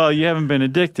ever. Well, you haven't been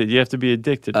addicted. You have to be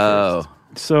addicted first.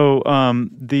 So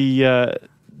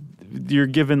you're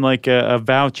given like a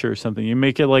voucher or something. You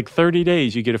make it like 30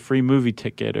 days, you get a free movie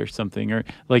ticket or something. Or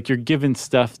like you're given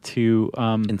stuff to...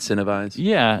 incentivize?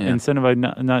 Yeah,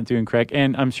 incentivize not doing crack.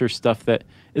 And I'm sure stuff that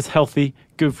is healthy,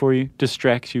 good for you,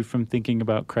 distracts you from thinking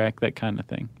about crack, that kind of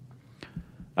thing.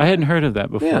 I hadn't heard of that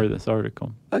before this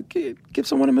article. Give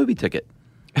someone a movie ticket.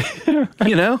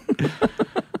 You know?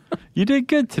 You did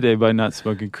good today by not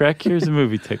smoking crack. Here's a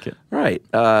movie ticket. Right.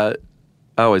 I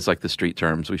always like the street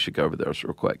terms. We should go over those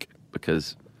real quick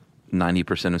because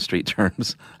 90% of street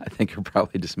terms, I think, are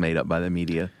probably just made up by the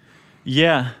media.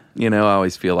 Yeah. You know, I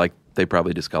always feel like they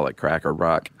probably just call it crack or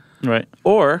rock. Right.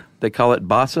 Or they call it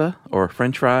bossa or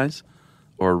french fries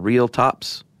or real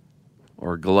tops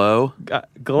Or Glow.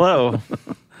 Glow.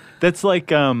 That's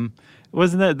like,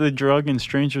 wasn't that the drug in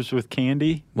Strangers with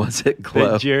Candy? Was it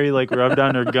Glow? That Jerry like rubbed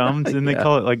on her gums, and they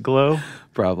call it like Glow?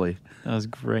 Probably. That was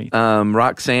great.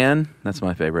 Roxanne. That's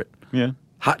my favorite. Yeah.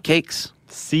 Hot Cakes.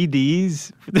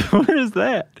 CDs. What is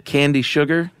that? Candy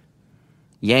Sugar.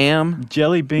 Yam.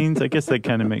 Jelly beans. I guess that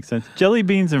kind of makes sense. Jelly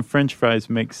beans and French fries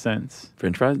make sense.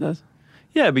 French fries does?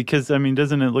 Yeah, because, I mean,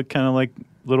 doesn't it look kind of like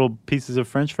little pieces of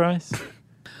French fries?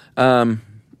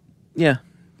 Yeah.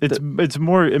 It's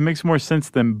more. It makes more sense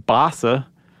than Bossa.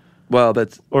 Well,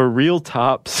 that's... Or Real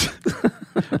Tops.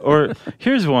 Or,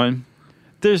 here's one.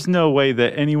 There's no way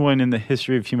that anyone in the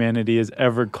history of humanity has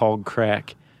ever called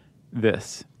crack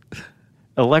this.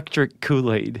 Electric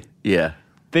Kool-Aid. Yeah.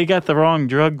 They got the wrong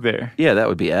drug there. Yeah, that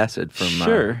would be acid from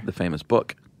Sure. the famous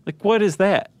book. Like, what is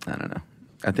that? I don't know.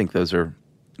 I think those are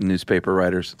newspaper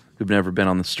writers who've never been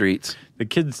on the streets. The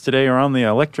kids today are on the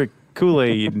electric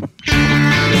Kool-Aid.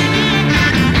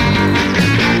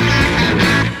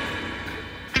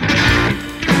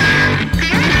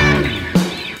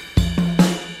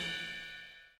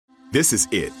 This is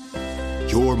it.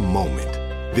 Your moment.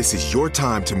 This is your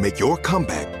time to make your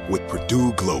comeback with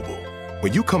Purdue Global.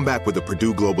 When you come back with a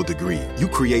Purdue Global degree, you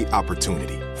create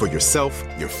opportunity for yourself,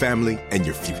 your family, and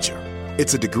your future.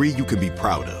 It's a degree you can be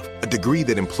proud of, a degree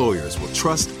that employers will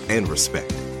trust and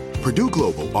respect. Purdue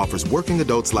Global offers working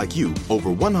adults like you over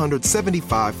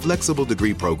 175 flexible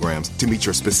degree programs to meet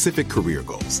your specific career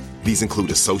goals. These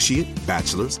include associate,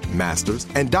 bachelor's, master's,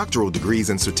 and doctoral degrees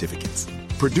and certificates.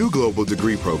 Purdue Global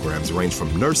degree programs range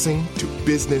from nursing to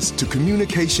business to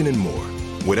communication and more.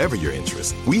 Whatever your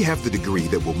interest, we have the degree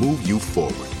that will move you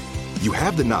forward. You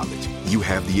have the knowledge, you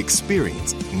have the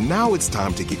experience. Now it's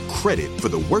time to get credit for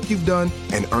the work you've done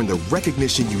and earn the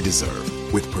recognition you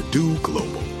deserve with Purdue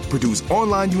Global, Purdue's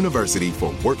online university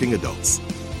for working adults.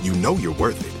 You know you're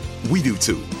worth it. We do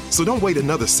too. So don't wait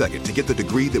another second to get the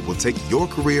degree that will take your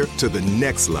career to the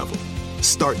next level.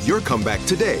 Start your comeback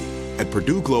today at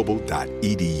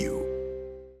purdueglobal.edu.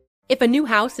 If a new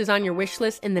house is on your wish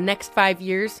list in the next 5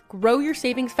 years, grow your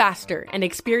savings faster and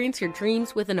experience your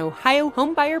dreams with an Ohio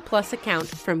Homebuyer Plus account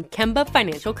from Kemba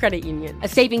Financial Credit Union. A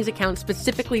savings account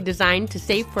specifically designed to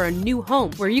save for a new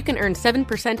home, where you can earn 7%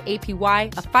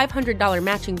 APY, a $500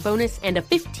 matching bonus, and a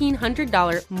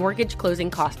 $1,500 mortgage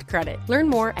closing cost credit. Learn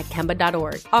more at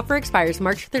Kemba.org. Offer expires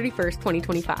March 31st,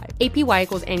 2025. APY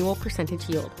equals annual percentage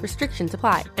yield. Restrictions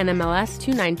apply. NMLS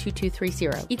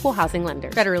 292230. Equal housing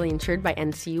lender. Federally insured by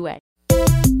NCUA.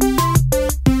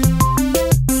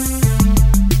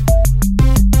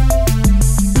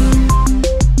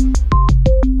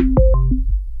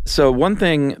 So one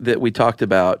thing that we talked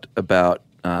about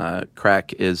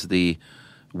crack is the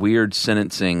weird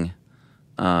sentencing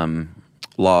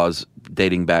laws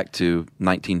dating back to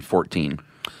 1914.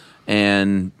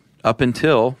 And up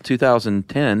until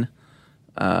 2010,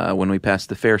 when we passed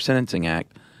the Fair Sentencing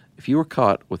Act, if you were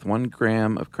caught with 1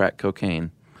 gram of crack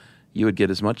cocaine, you would get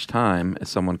as much time as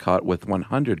someone caught with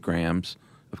 100 grams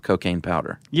of cocaine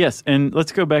powder. Yes, and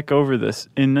let's go back over this.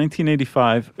 In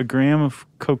 1985, a gram of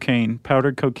cocaine,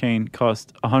 powdered cocaine,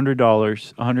 cost $100,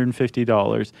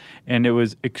 $150, and it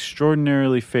was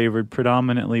extraordinarily favored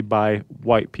predominantly by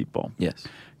white people. Yes.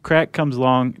 Crack comes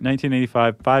along,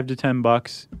 1985, $5 to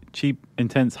 $10, cheap,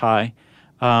 intense high,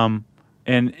 and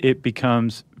it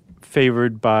becomes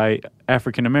favored by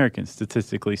African Americans,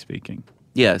 statistically speaking.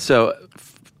 Yeah, so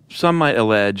some might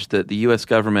allege that the U.S.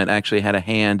 government actually had a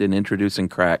hand in introducing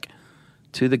crack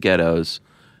to the ghettos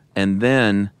and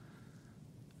then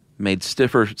made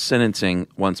stiffer sentencing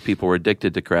once people were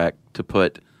addicted to crack to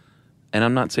put, and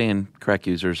I'm not saying crack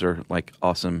users are like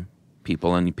awesome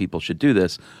people and people should do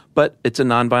this, but it's a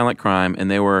nonviolent crime and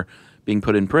they were being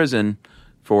put in prison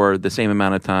for the same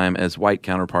amount of time as white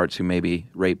counterparts who maybe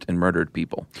raped and murdered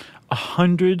people.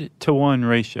 100 to 1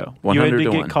 ratio. 100 you had to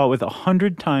to get 1. caught with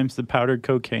 100 times the powdered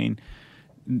cocaine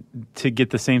to get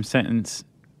the same sentence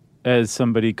as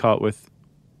somebody caught with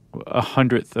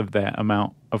 100th of that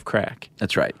amount of crack.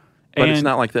 That's right. But it's And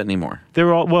not like that anymore. There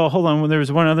were hold on. There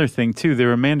was one other thing too. There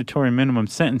were mandatory minimum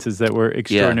sentences that were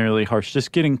extraordinarily harsh.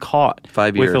 Just getting caught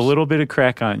 5 with years. a little bit of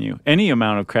crack on you, any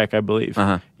amount of crack, I believe,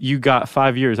 you got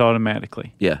 5 years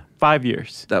automatically. Yeah. 5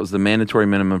 years. That was the mandatory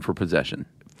minimum for possession.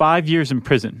 5 years in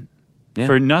prison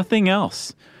for nothing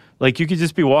else. Like you could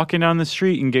just be walking down the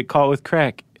street and get caught with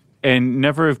crack and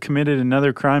never have committed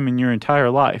another crime in your entire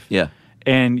life. Yeah.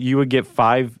 And you would get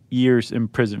 5 years in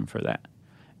prison for that.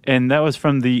 And that was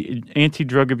from the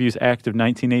Anti-Drug Abuse Act of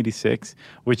 1986,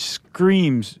 which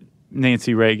screams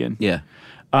Nancy Reagan. Yeah.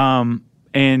 And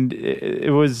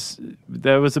that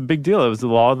was a big deal. It was the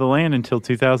law of the land until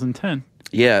 2010.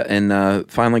 Yeah, and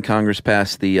finally Congress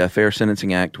passed the Fair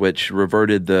Sentencing Act, which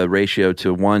reverted the ratio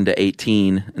to 1 to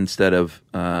 18 instead of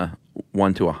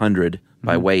 1 to 100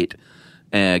 by weight,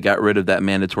 and got rid of that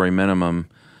mandatory minimum.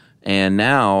 And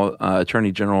now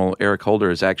Attorney General Eric Holder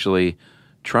is actually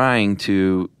trying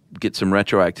to get some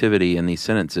retroactivity in these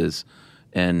sentences,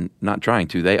 and not trying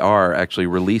to. They are actually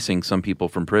releasing some people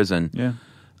from prison. Yeah.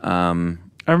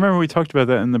 I remember we talked about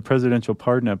that in the presidential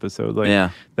pardon episode.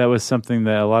 That was something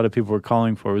that a lot of people were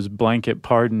calling for, was blanket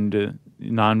pardon to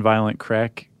nonviolent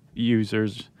crack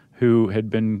users who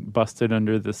had been busted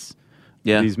under these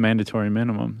mandatory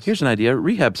minimums. Here's an idea: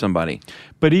 rehab somebody.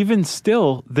 But even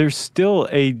still, there's still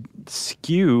a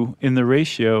skew in the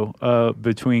ratio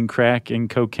between crack and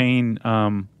cocaine.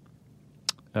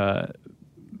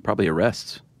 Probably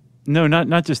arrests. No,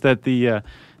 not just that.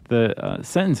 The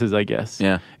sentences, I guess.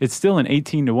 Yeah. It's still an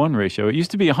 18-to-1 ratio. It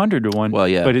used to be 100-to-1. Well,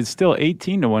 yeah. But it's still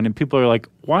 18-to-1, and people are like,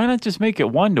 why not just make it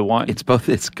 1-to-1? It's both.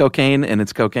 It's cocaine and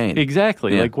it's cocaine.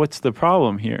 Exactly. Yeah. Like, what's the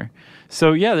problem here?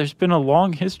 So, yeah, there's been a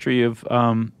long history of,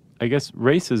 I guess,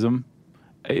 racism.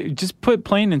 Just put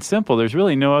plain and simple. There's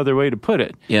really no other way to put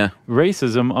it. Yeah.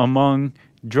 Racism among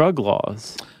drug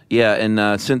laws. Yeah,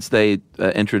 and since they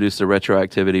introduced the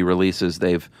retroactivity releases,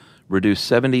 they've reduced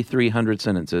 7,300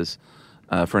 sentences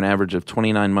for an average of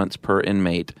 29 months per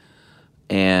inmate,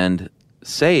 and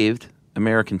saved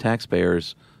American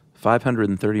taxpayers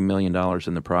 $530 million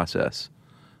in the process.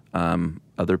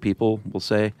 Other people will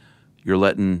say, you're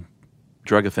letting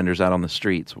drug offenders out on the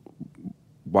streets.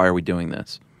 Why are we doing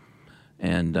this?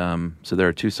 And so there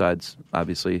are two sides,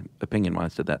 obviously,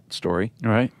 opinion-wise, to that story.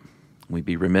 All right. We'd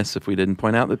be remiss if we didn't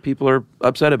point out that people are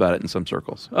upset about it in some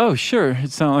circles. Oh, sure.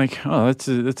 It's not like,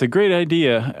 that's a great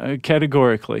idea,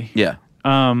 categorically. Yeah.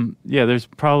 Yeah, there's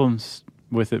problems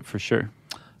with it for sure.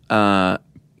 Can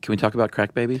we talk about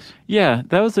crack babies? Yeah,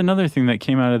 that was another thing that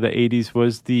came out of the 80s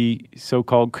was the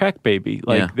so-called crack baby.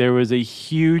 There was a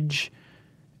huge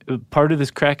part of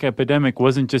this crack epidemic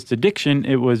wasn't just addiction,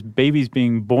 it was babies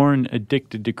being born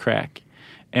addicted to crack.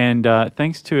 And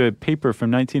thanks to a paper from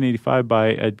 1985 by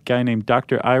a guy named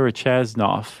Dr. Ira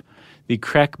Chasnoff, the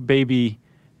crack baby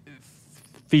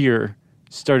fear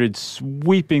started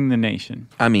sweeping the nation.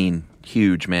 I mean,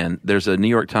 huge, man. There's a New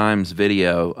York Times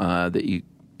video that you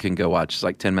can go watch. It's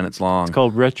like 10 minutes long. It's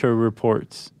called Retro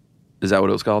Reports. Is that what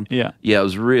it was called? Yeah. Yeah, it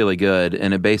was really good.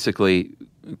 And it basically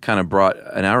kind of brought,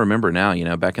 and I remember now,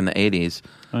 back in the 80s,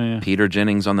 Peter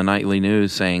Jennings on the nightly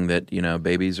news saying that,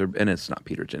 babies are, and it's not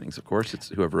Peter Jennings, of course, it's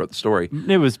whoever wrote the story.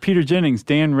 It was Peter Jennings,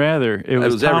 Dan Rather, it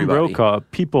was Tom everybody. Brokaw,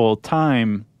 People,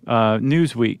 Time,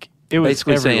 Newsweek. It was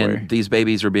basically everywhere. saying these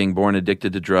babies are being born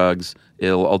addicted to drugs.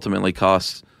 It'll ultimately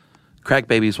crack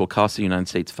babies will cost the United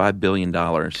States $5 billion.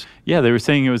 Yeah, they were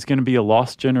saying it was going to be a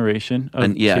lost generation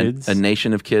of kids. A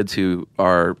nation of kids who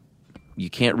are, you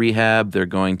can't rehab. They're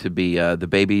going to be, the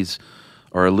babies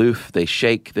are aloof. They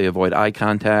shake. They avoid eye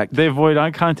contact. They avoid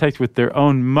eye contact with their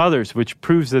own mothers, which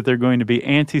proves that they're going to be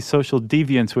antisocial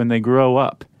deviants when they grow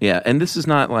up. Yeah, and this is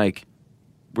not like,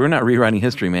 we're not rewriting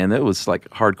history, man. That was like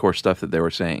hardcore stuff that they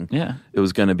were saying. Yeah. It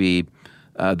was going to be,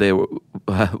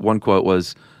 one quote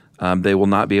was, they will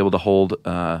not be able to hold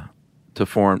a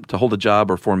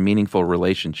job or form meaningful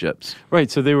relationships.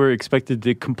 Right, so they were expected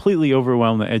to completely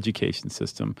overwhelm the education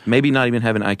system. Maybe not even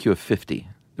have an IQ of 50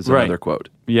 is another quote.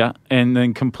 Yeah, and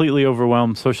then completely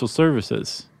overwhelm social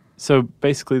services. So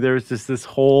basically there was this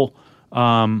whole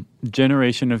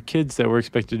generation of kids that were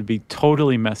expected to be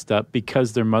totally messed up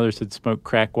because their mothers had smoked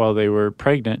crack while they were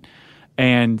pregnant.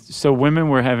 And so women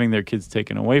were having their kids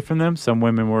taken away from them. Some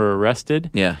women were arrested.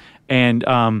 Yeah. And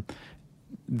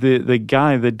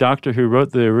the doctor who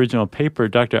wrote the original paper,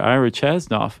 Dr. Ira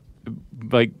Chasnoff,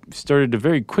 started to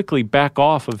very quickly back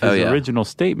off of his original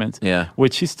statements. Yeah.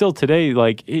 Which he still today,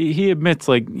 he admits,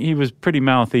 he was pretty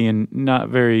mouthy and not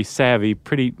very savvy,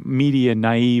 pretty media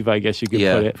naive, I guess you could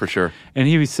put it. Yeah, for sure. And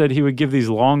he said he would give these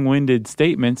long-winded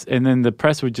statements, and then the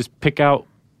press would just pick out,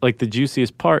 the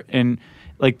juiciest part. And,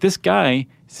 this guy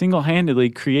single-handedly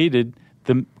created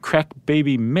the crack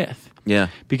baby myth. Yeah.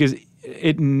 Because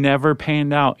it never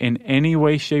panned out in any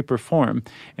way, shape, or form.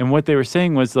 And what they were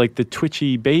saying was the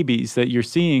twitchy babies that you're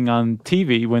seeing on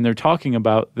TV when they're talking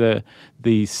about the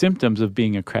symptoms of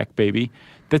being a crack baby,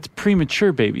 that's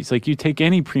premature babies. You take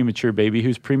any premature baby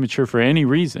who's premature for any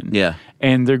reason. Yeah.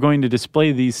 And they're going to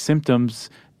display these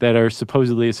symptoms that are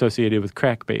supposedly associated with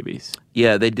crack babies.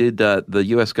 Yeah, they did. The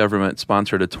U.S. government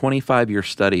sponsored a 25-year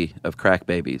study of crack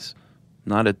babies.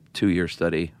 Not a 2-year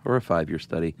study or a 5-year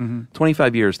study. Mm-hmm.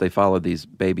 25 years they followed these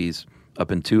babies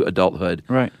up into adulthood.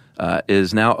 Right.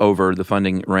 Is now over. The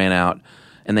funding ran out.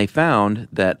 And they found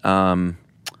that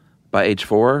By age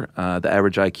 4, the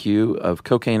average IQ of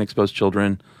cocaine-exposed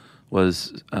children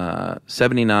was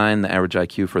 79. The average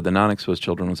IQ for the non-exposed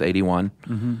children was 81.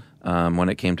 When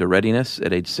it came to readiness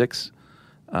at age 6,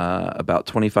 about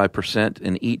 25%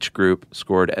 in each group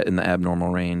scored in the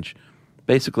abnormal range.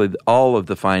 Basically, all of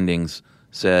the findings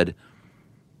said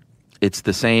it's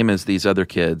the same as these other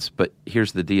kids, but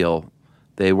here's the deal.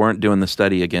 They weren't doing the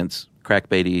study against crack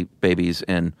babies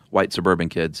and white suburban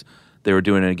kids. They were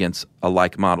doing it against a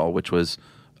like model, which was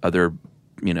other,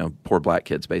 poor black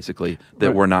kids, basically,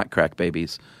 that were not crack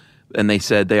babies. And they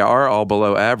said they are all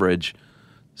below average,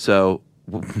 so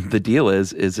the deal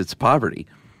is it's poverty.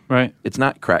 Right. It's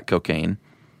not crack cocaine.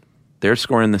 They're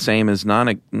scoring the same as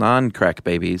non-crack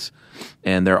babies,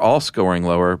 and they're all scoring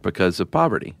lower because of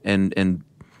poverty and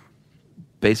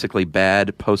basically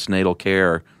bad postnatal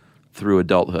care through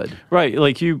adulthood. Right.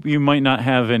 Like you might not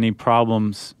have any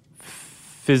problems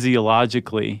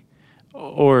physiologically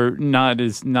or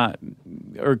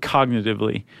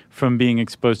cognitively from being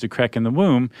exposed to crack in the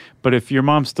womb, but if your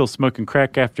mom's still smoking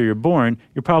crack after you're born,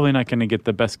 you're probably not going to get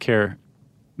the best care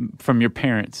from your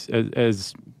parents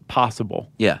as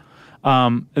possible. Yeah.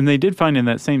 And they did find in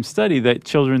that same study that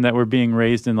children that were being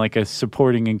raised in like a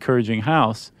supporting, encouraging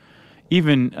house,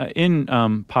 even in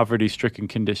poverty-stricken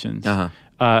conditions,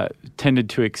 tended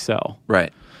to excel.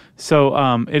 Right. So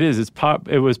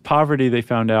it was poverty they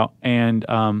found out, and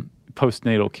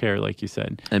postnatal care, like you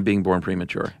said, and being born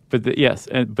premature. But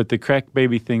but the crack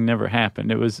baby thing never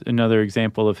happened. It was another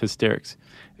example of hysterics.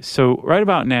 So right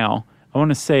about now, I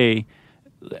want to say,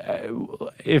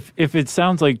 if it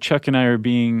sounds like Chuck and I are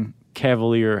being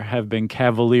have been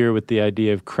cavalier with the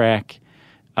idea of crack,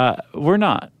 we're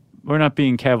not. We're not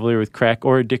being cavalier with crack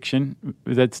or addiction.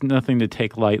 That's nothing to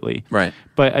take lightly. Right.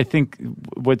 But I think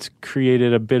what's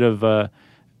created a bit of a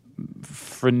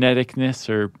freneticness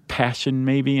or passion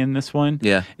maybe in this one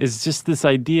is just this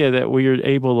idea that we are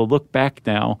able to look back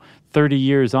now 30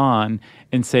 years on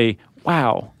and say,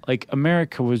 wow, like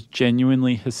America was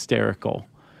genuinely hysterical.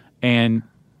 And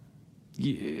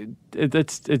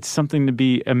it's something to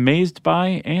be amazed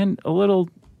by and a little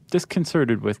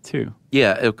disconcerted with too.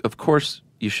 Yeah, of course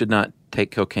you should not take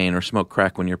cocaine or smoke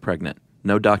crack when you're pregnant.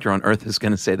 No doctor on earth is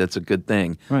going to say that's a good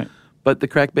thing. Right. But the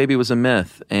crack baby was a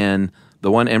myth, and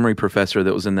the one Emory professor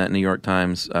that was in that New York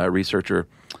Times researcher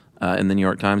in the New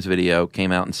York Times video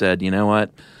came out and said, you know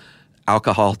what?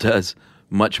 Alcohol does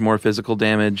much more physical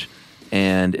damage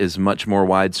and is much more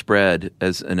widespread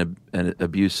as an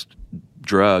abuse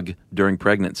drug during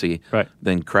pregnancy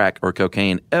than crack or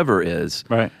cocaine ever is.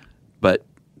 Right. But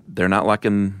they're not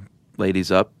locking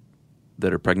ladies up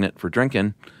that are pregnant for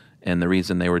drinking, and the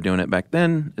reason they were doing it back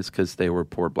then is because they were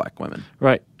poor black women.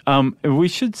 Right. We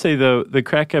should say, though, the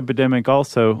crack epidemic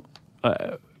also,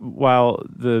 while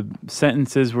the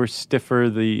sentences were stiffer,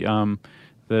 the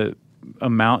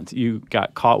amount you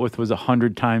got caught with was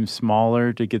 100 times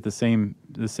smaller to get the same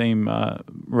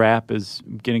rap as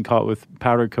getting caught with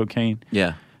powdered cocaine.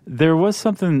 Yeah. There was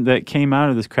something that came out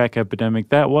of this crack epidemic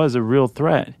that was a real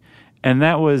threat, and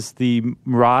that was the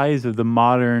rise of the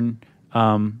modern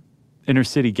inner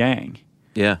city gang.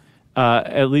 Yeah.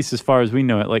 At least as far as we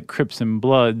know it, like Crips and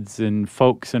Bloods and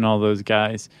Folks and all those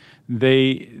guys,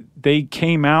 they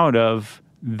came out of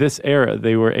this era.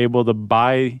 They were able to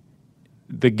buy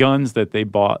the guns that they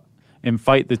bought and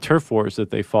fight the turf wars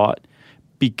that they fought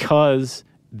because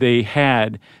they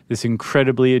had this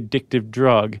incredibly addictive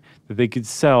drug that they could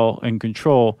sell and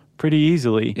control pretty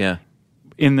easily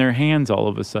in their hands all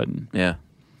of a sudden. Yeah.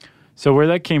 So where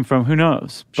that came from, who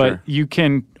knows? Sure. But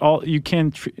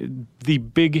the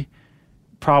big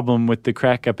problem with the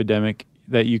crack epidemic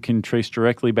that you can trace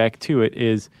directly back to it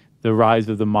is the rise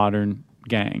of the modern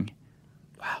gang.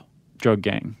 Wow. Drug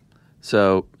gang.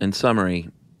 So, in summary,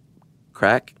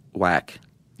 crack, whack.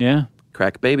 Yeah.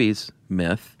 Crack babies,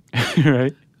 myth.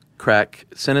 Right. Crack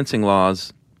sentencing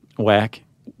laws. Whack.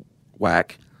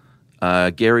 Whack.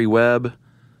 Gary Webb.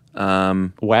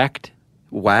 Whacked.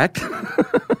 Whacked.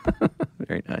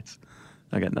 Very nice.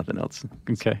 I got nothing else.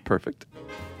 It's okay. Perfect.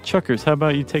 Chuckers, how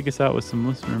about you take us out with some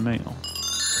listener mail?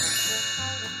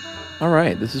 All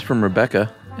right. This is from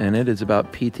Rebecca, and it is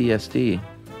about PTSD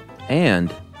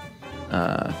and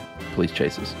police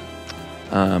chases.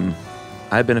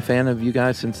 I've been a fan of you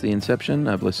guys since the inception.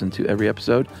 I've listened to every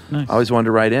episode. Nice. I always wanted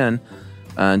to write in.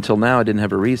 Until now, I didn't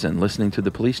have a reason. Listening to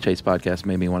the Police Chase podcast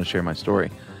made me want to share my story.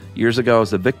 Years ago, I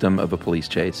was the victim of a police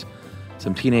chase.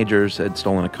 Some teenagers had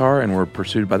stolen a car and were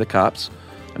pursued by the cops.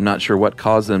 I'm not sure what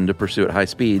caused them to pursue at high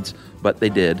speeds, but they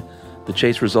did. The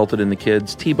chase resulted in the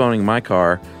kids T-boning my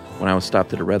car when I was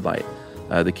stopped at a red light.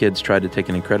 The kids tried to take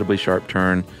an incredibly sharp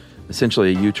turn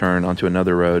essentially a U-turn onto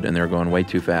another road, and they were going way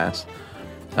too fast.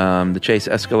 The chase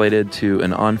escalated to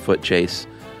an on-foot chase,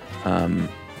 and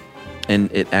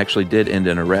it actually did end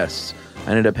in arrests. I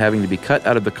ended up having to be cut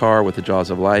out of the car with the jaws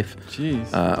of life. Jeez.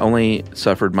 Only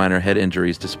suffered minor head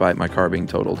injuries despite my car being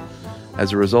totaled.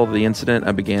 As a result of the incident,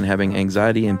 I began having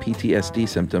anxiety and PTSD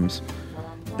symptoms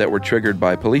that were triggered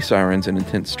by police sirens and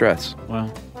intense stress.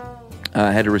 Wow.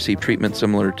 I had to receive treatment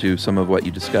similar to some of what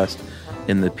you discussed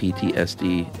in the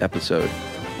PTSD episode.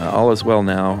 All is well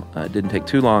now. It didn't take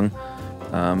too long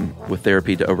with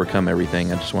therapy to overcome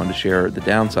everything. I just wanted to share the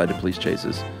downside of police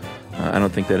chases. I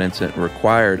don't think that incident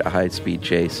required a high-speed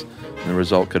chase, and the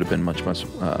result could have been much, much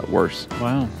worse.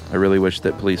 Wow. I really wish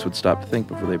that police would stop to think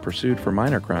before they pursued for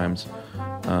minor crimes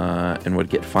and would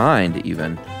get fined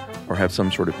even, or have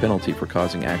some sort of penalty for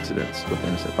causing accidents with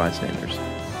innocent bystanders.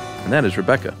 And that is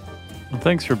Rebecca. Well,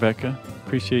 thanks, Rebecca.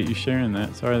 Appreciate you sharing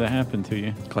that. Sorry that happened to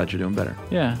you. Glad you're doing better.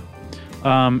 Yeah.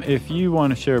 If you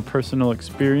want to share a personal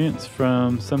experience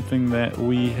from something that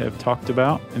we have talked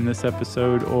about in this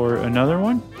episode or another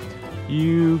one,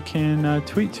 you can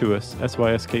tweet to us,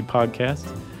 SYSK Podcast,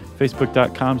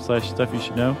 Facebook.com/Stuff You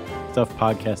Should Know,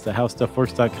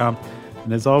 StuffPodcast@HowStuffWorks.com.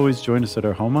 And as always, join us at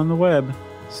our home on the web,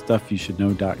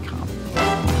 StuffYouShouldKnow.com.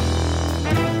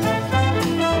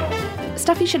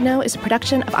 Stuff You Should Know is a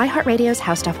production of iHeartRadio's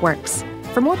How Stuff Works.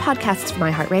 For more podcasts from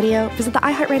iHeartRadio, visit the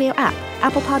iHeartRadio app,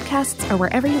 Apple Podcasts, or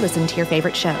wherever you listen to your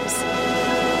favorite shows.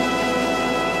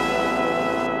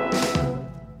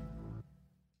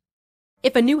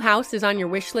 If a new house is on your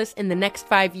wish list in the next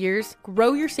 5 years,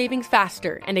 grow your savings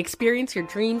faster and experience your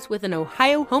dreams with an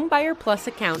Ohio Homebuyer Plus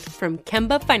account from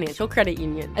Kemba Financial Credit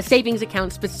Union. A savings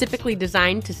account specifically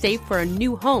designed to save for a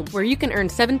new home, where you can earn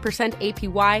 7%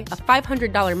 APY, a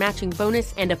 $500 matching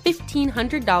bonus, and a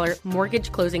 $1,500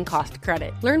 mortgage closing cost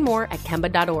credit. Learn more at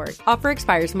Kemba.org. Offer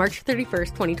expires March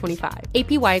 31st, 2025.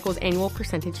 APY equals annual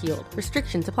percentage yield.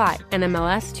 Restrictions apply.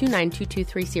 NMLS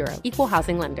 292230. Equal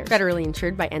housing lender. Federally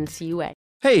insured by NCUA.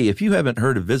 Hey, if you haven't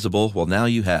heard of Visible, well, now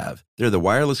you have. They're the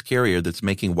wireless carrier that's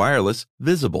making wireless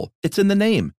visible. It's in the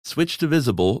name. Switch to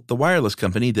Visible, the wireless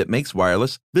company that makes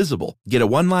wireless visible. Get a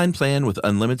one-line plan with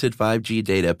unlimited 5G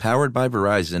data powered by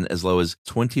Verizon as low as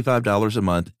 $25 a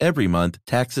month, every month,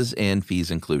 taxes and fees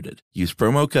included. Use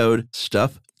promo code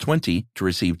STUFF20 to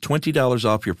receive $20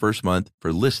 off your first month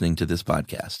for listening to this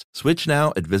podcast. Switch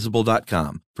now at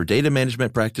Visible.com. For data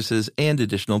management practices and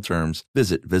additional terms,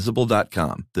 visit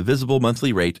Visible.com. The Visible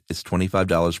monthly rate is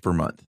 $25 per month.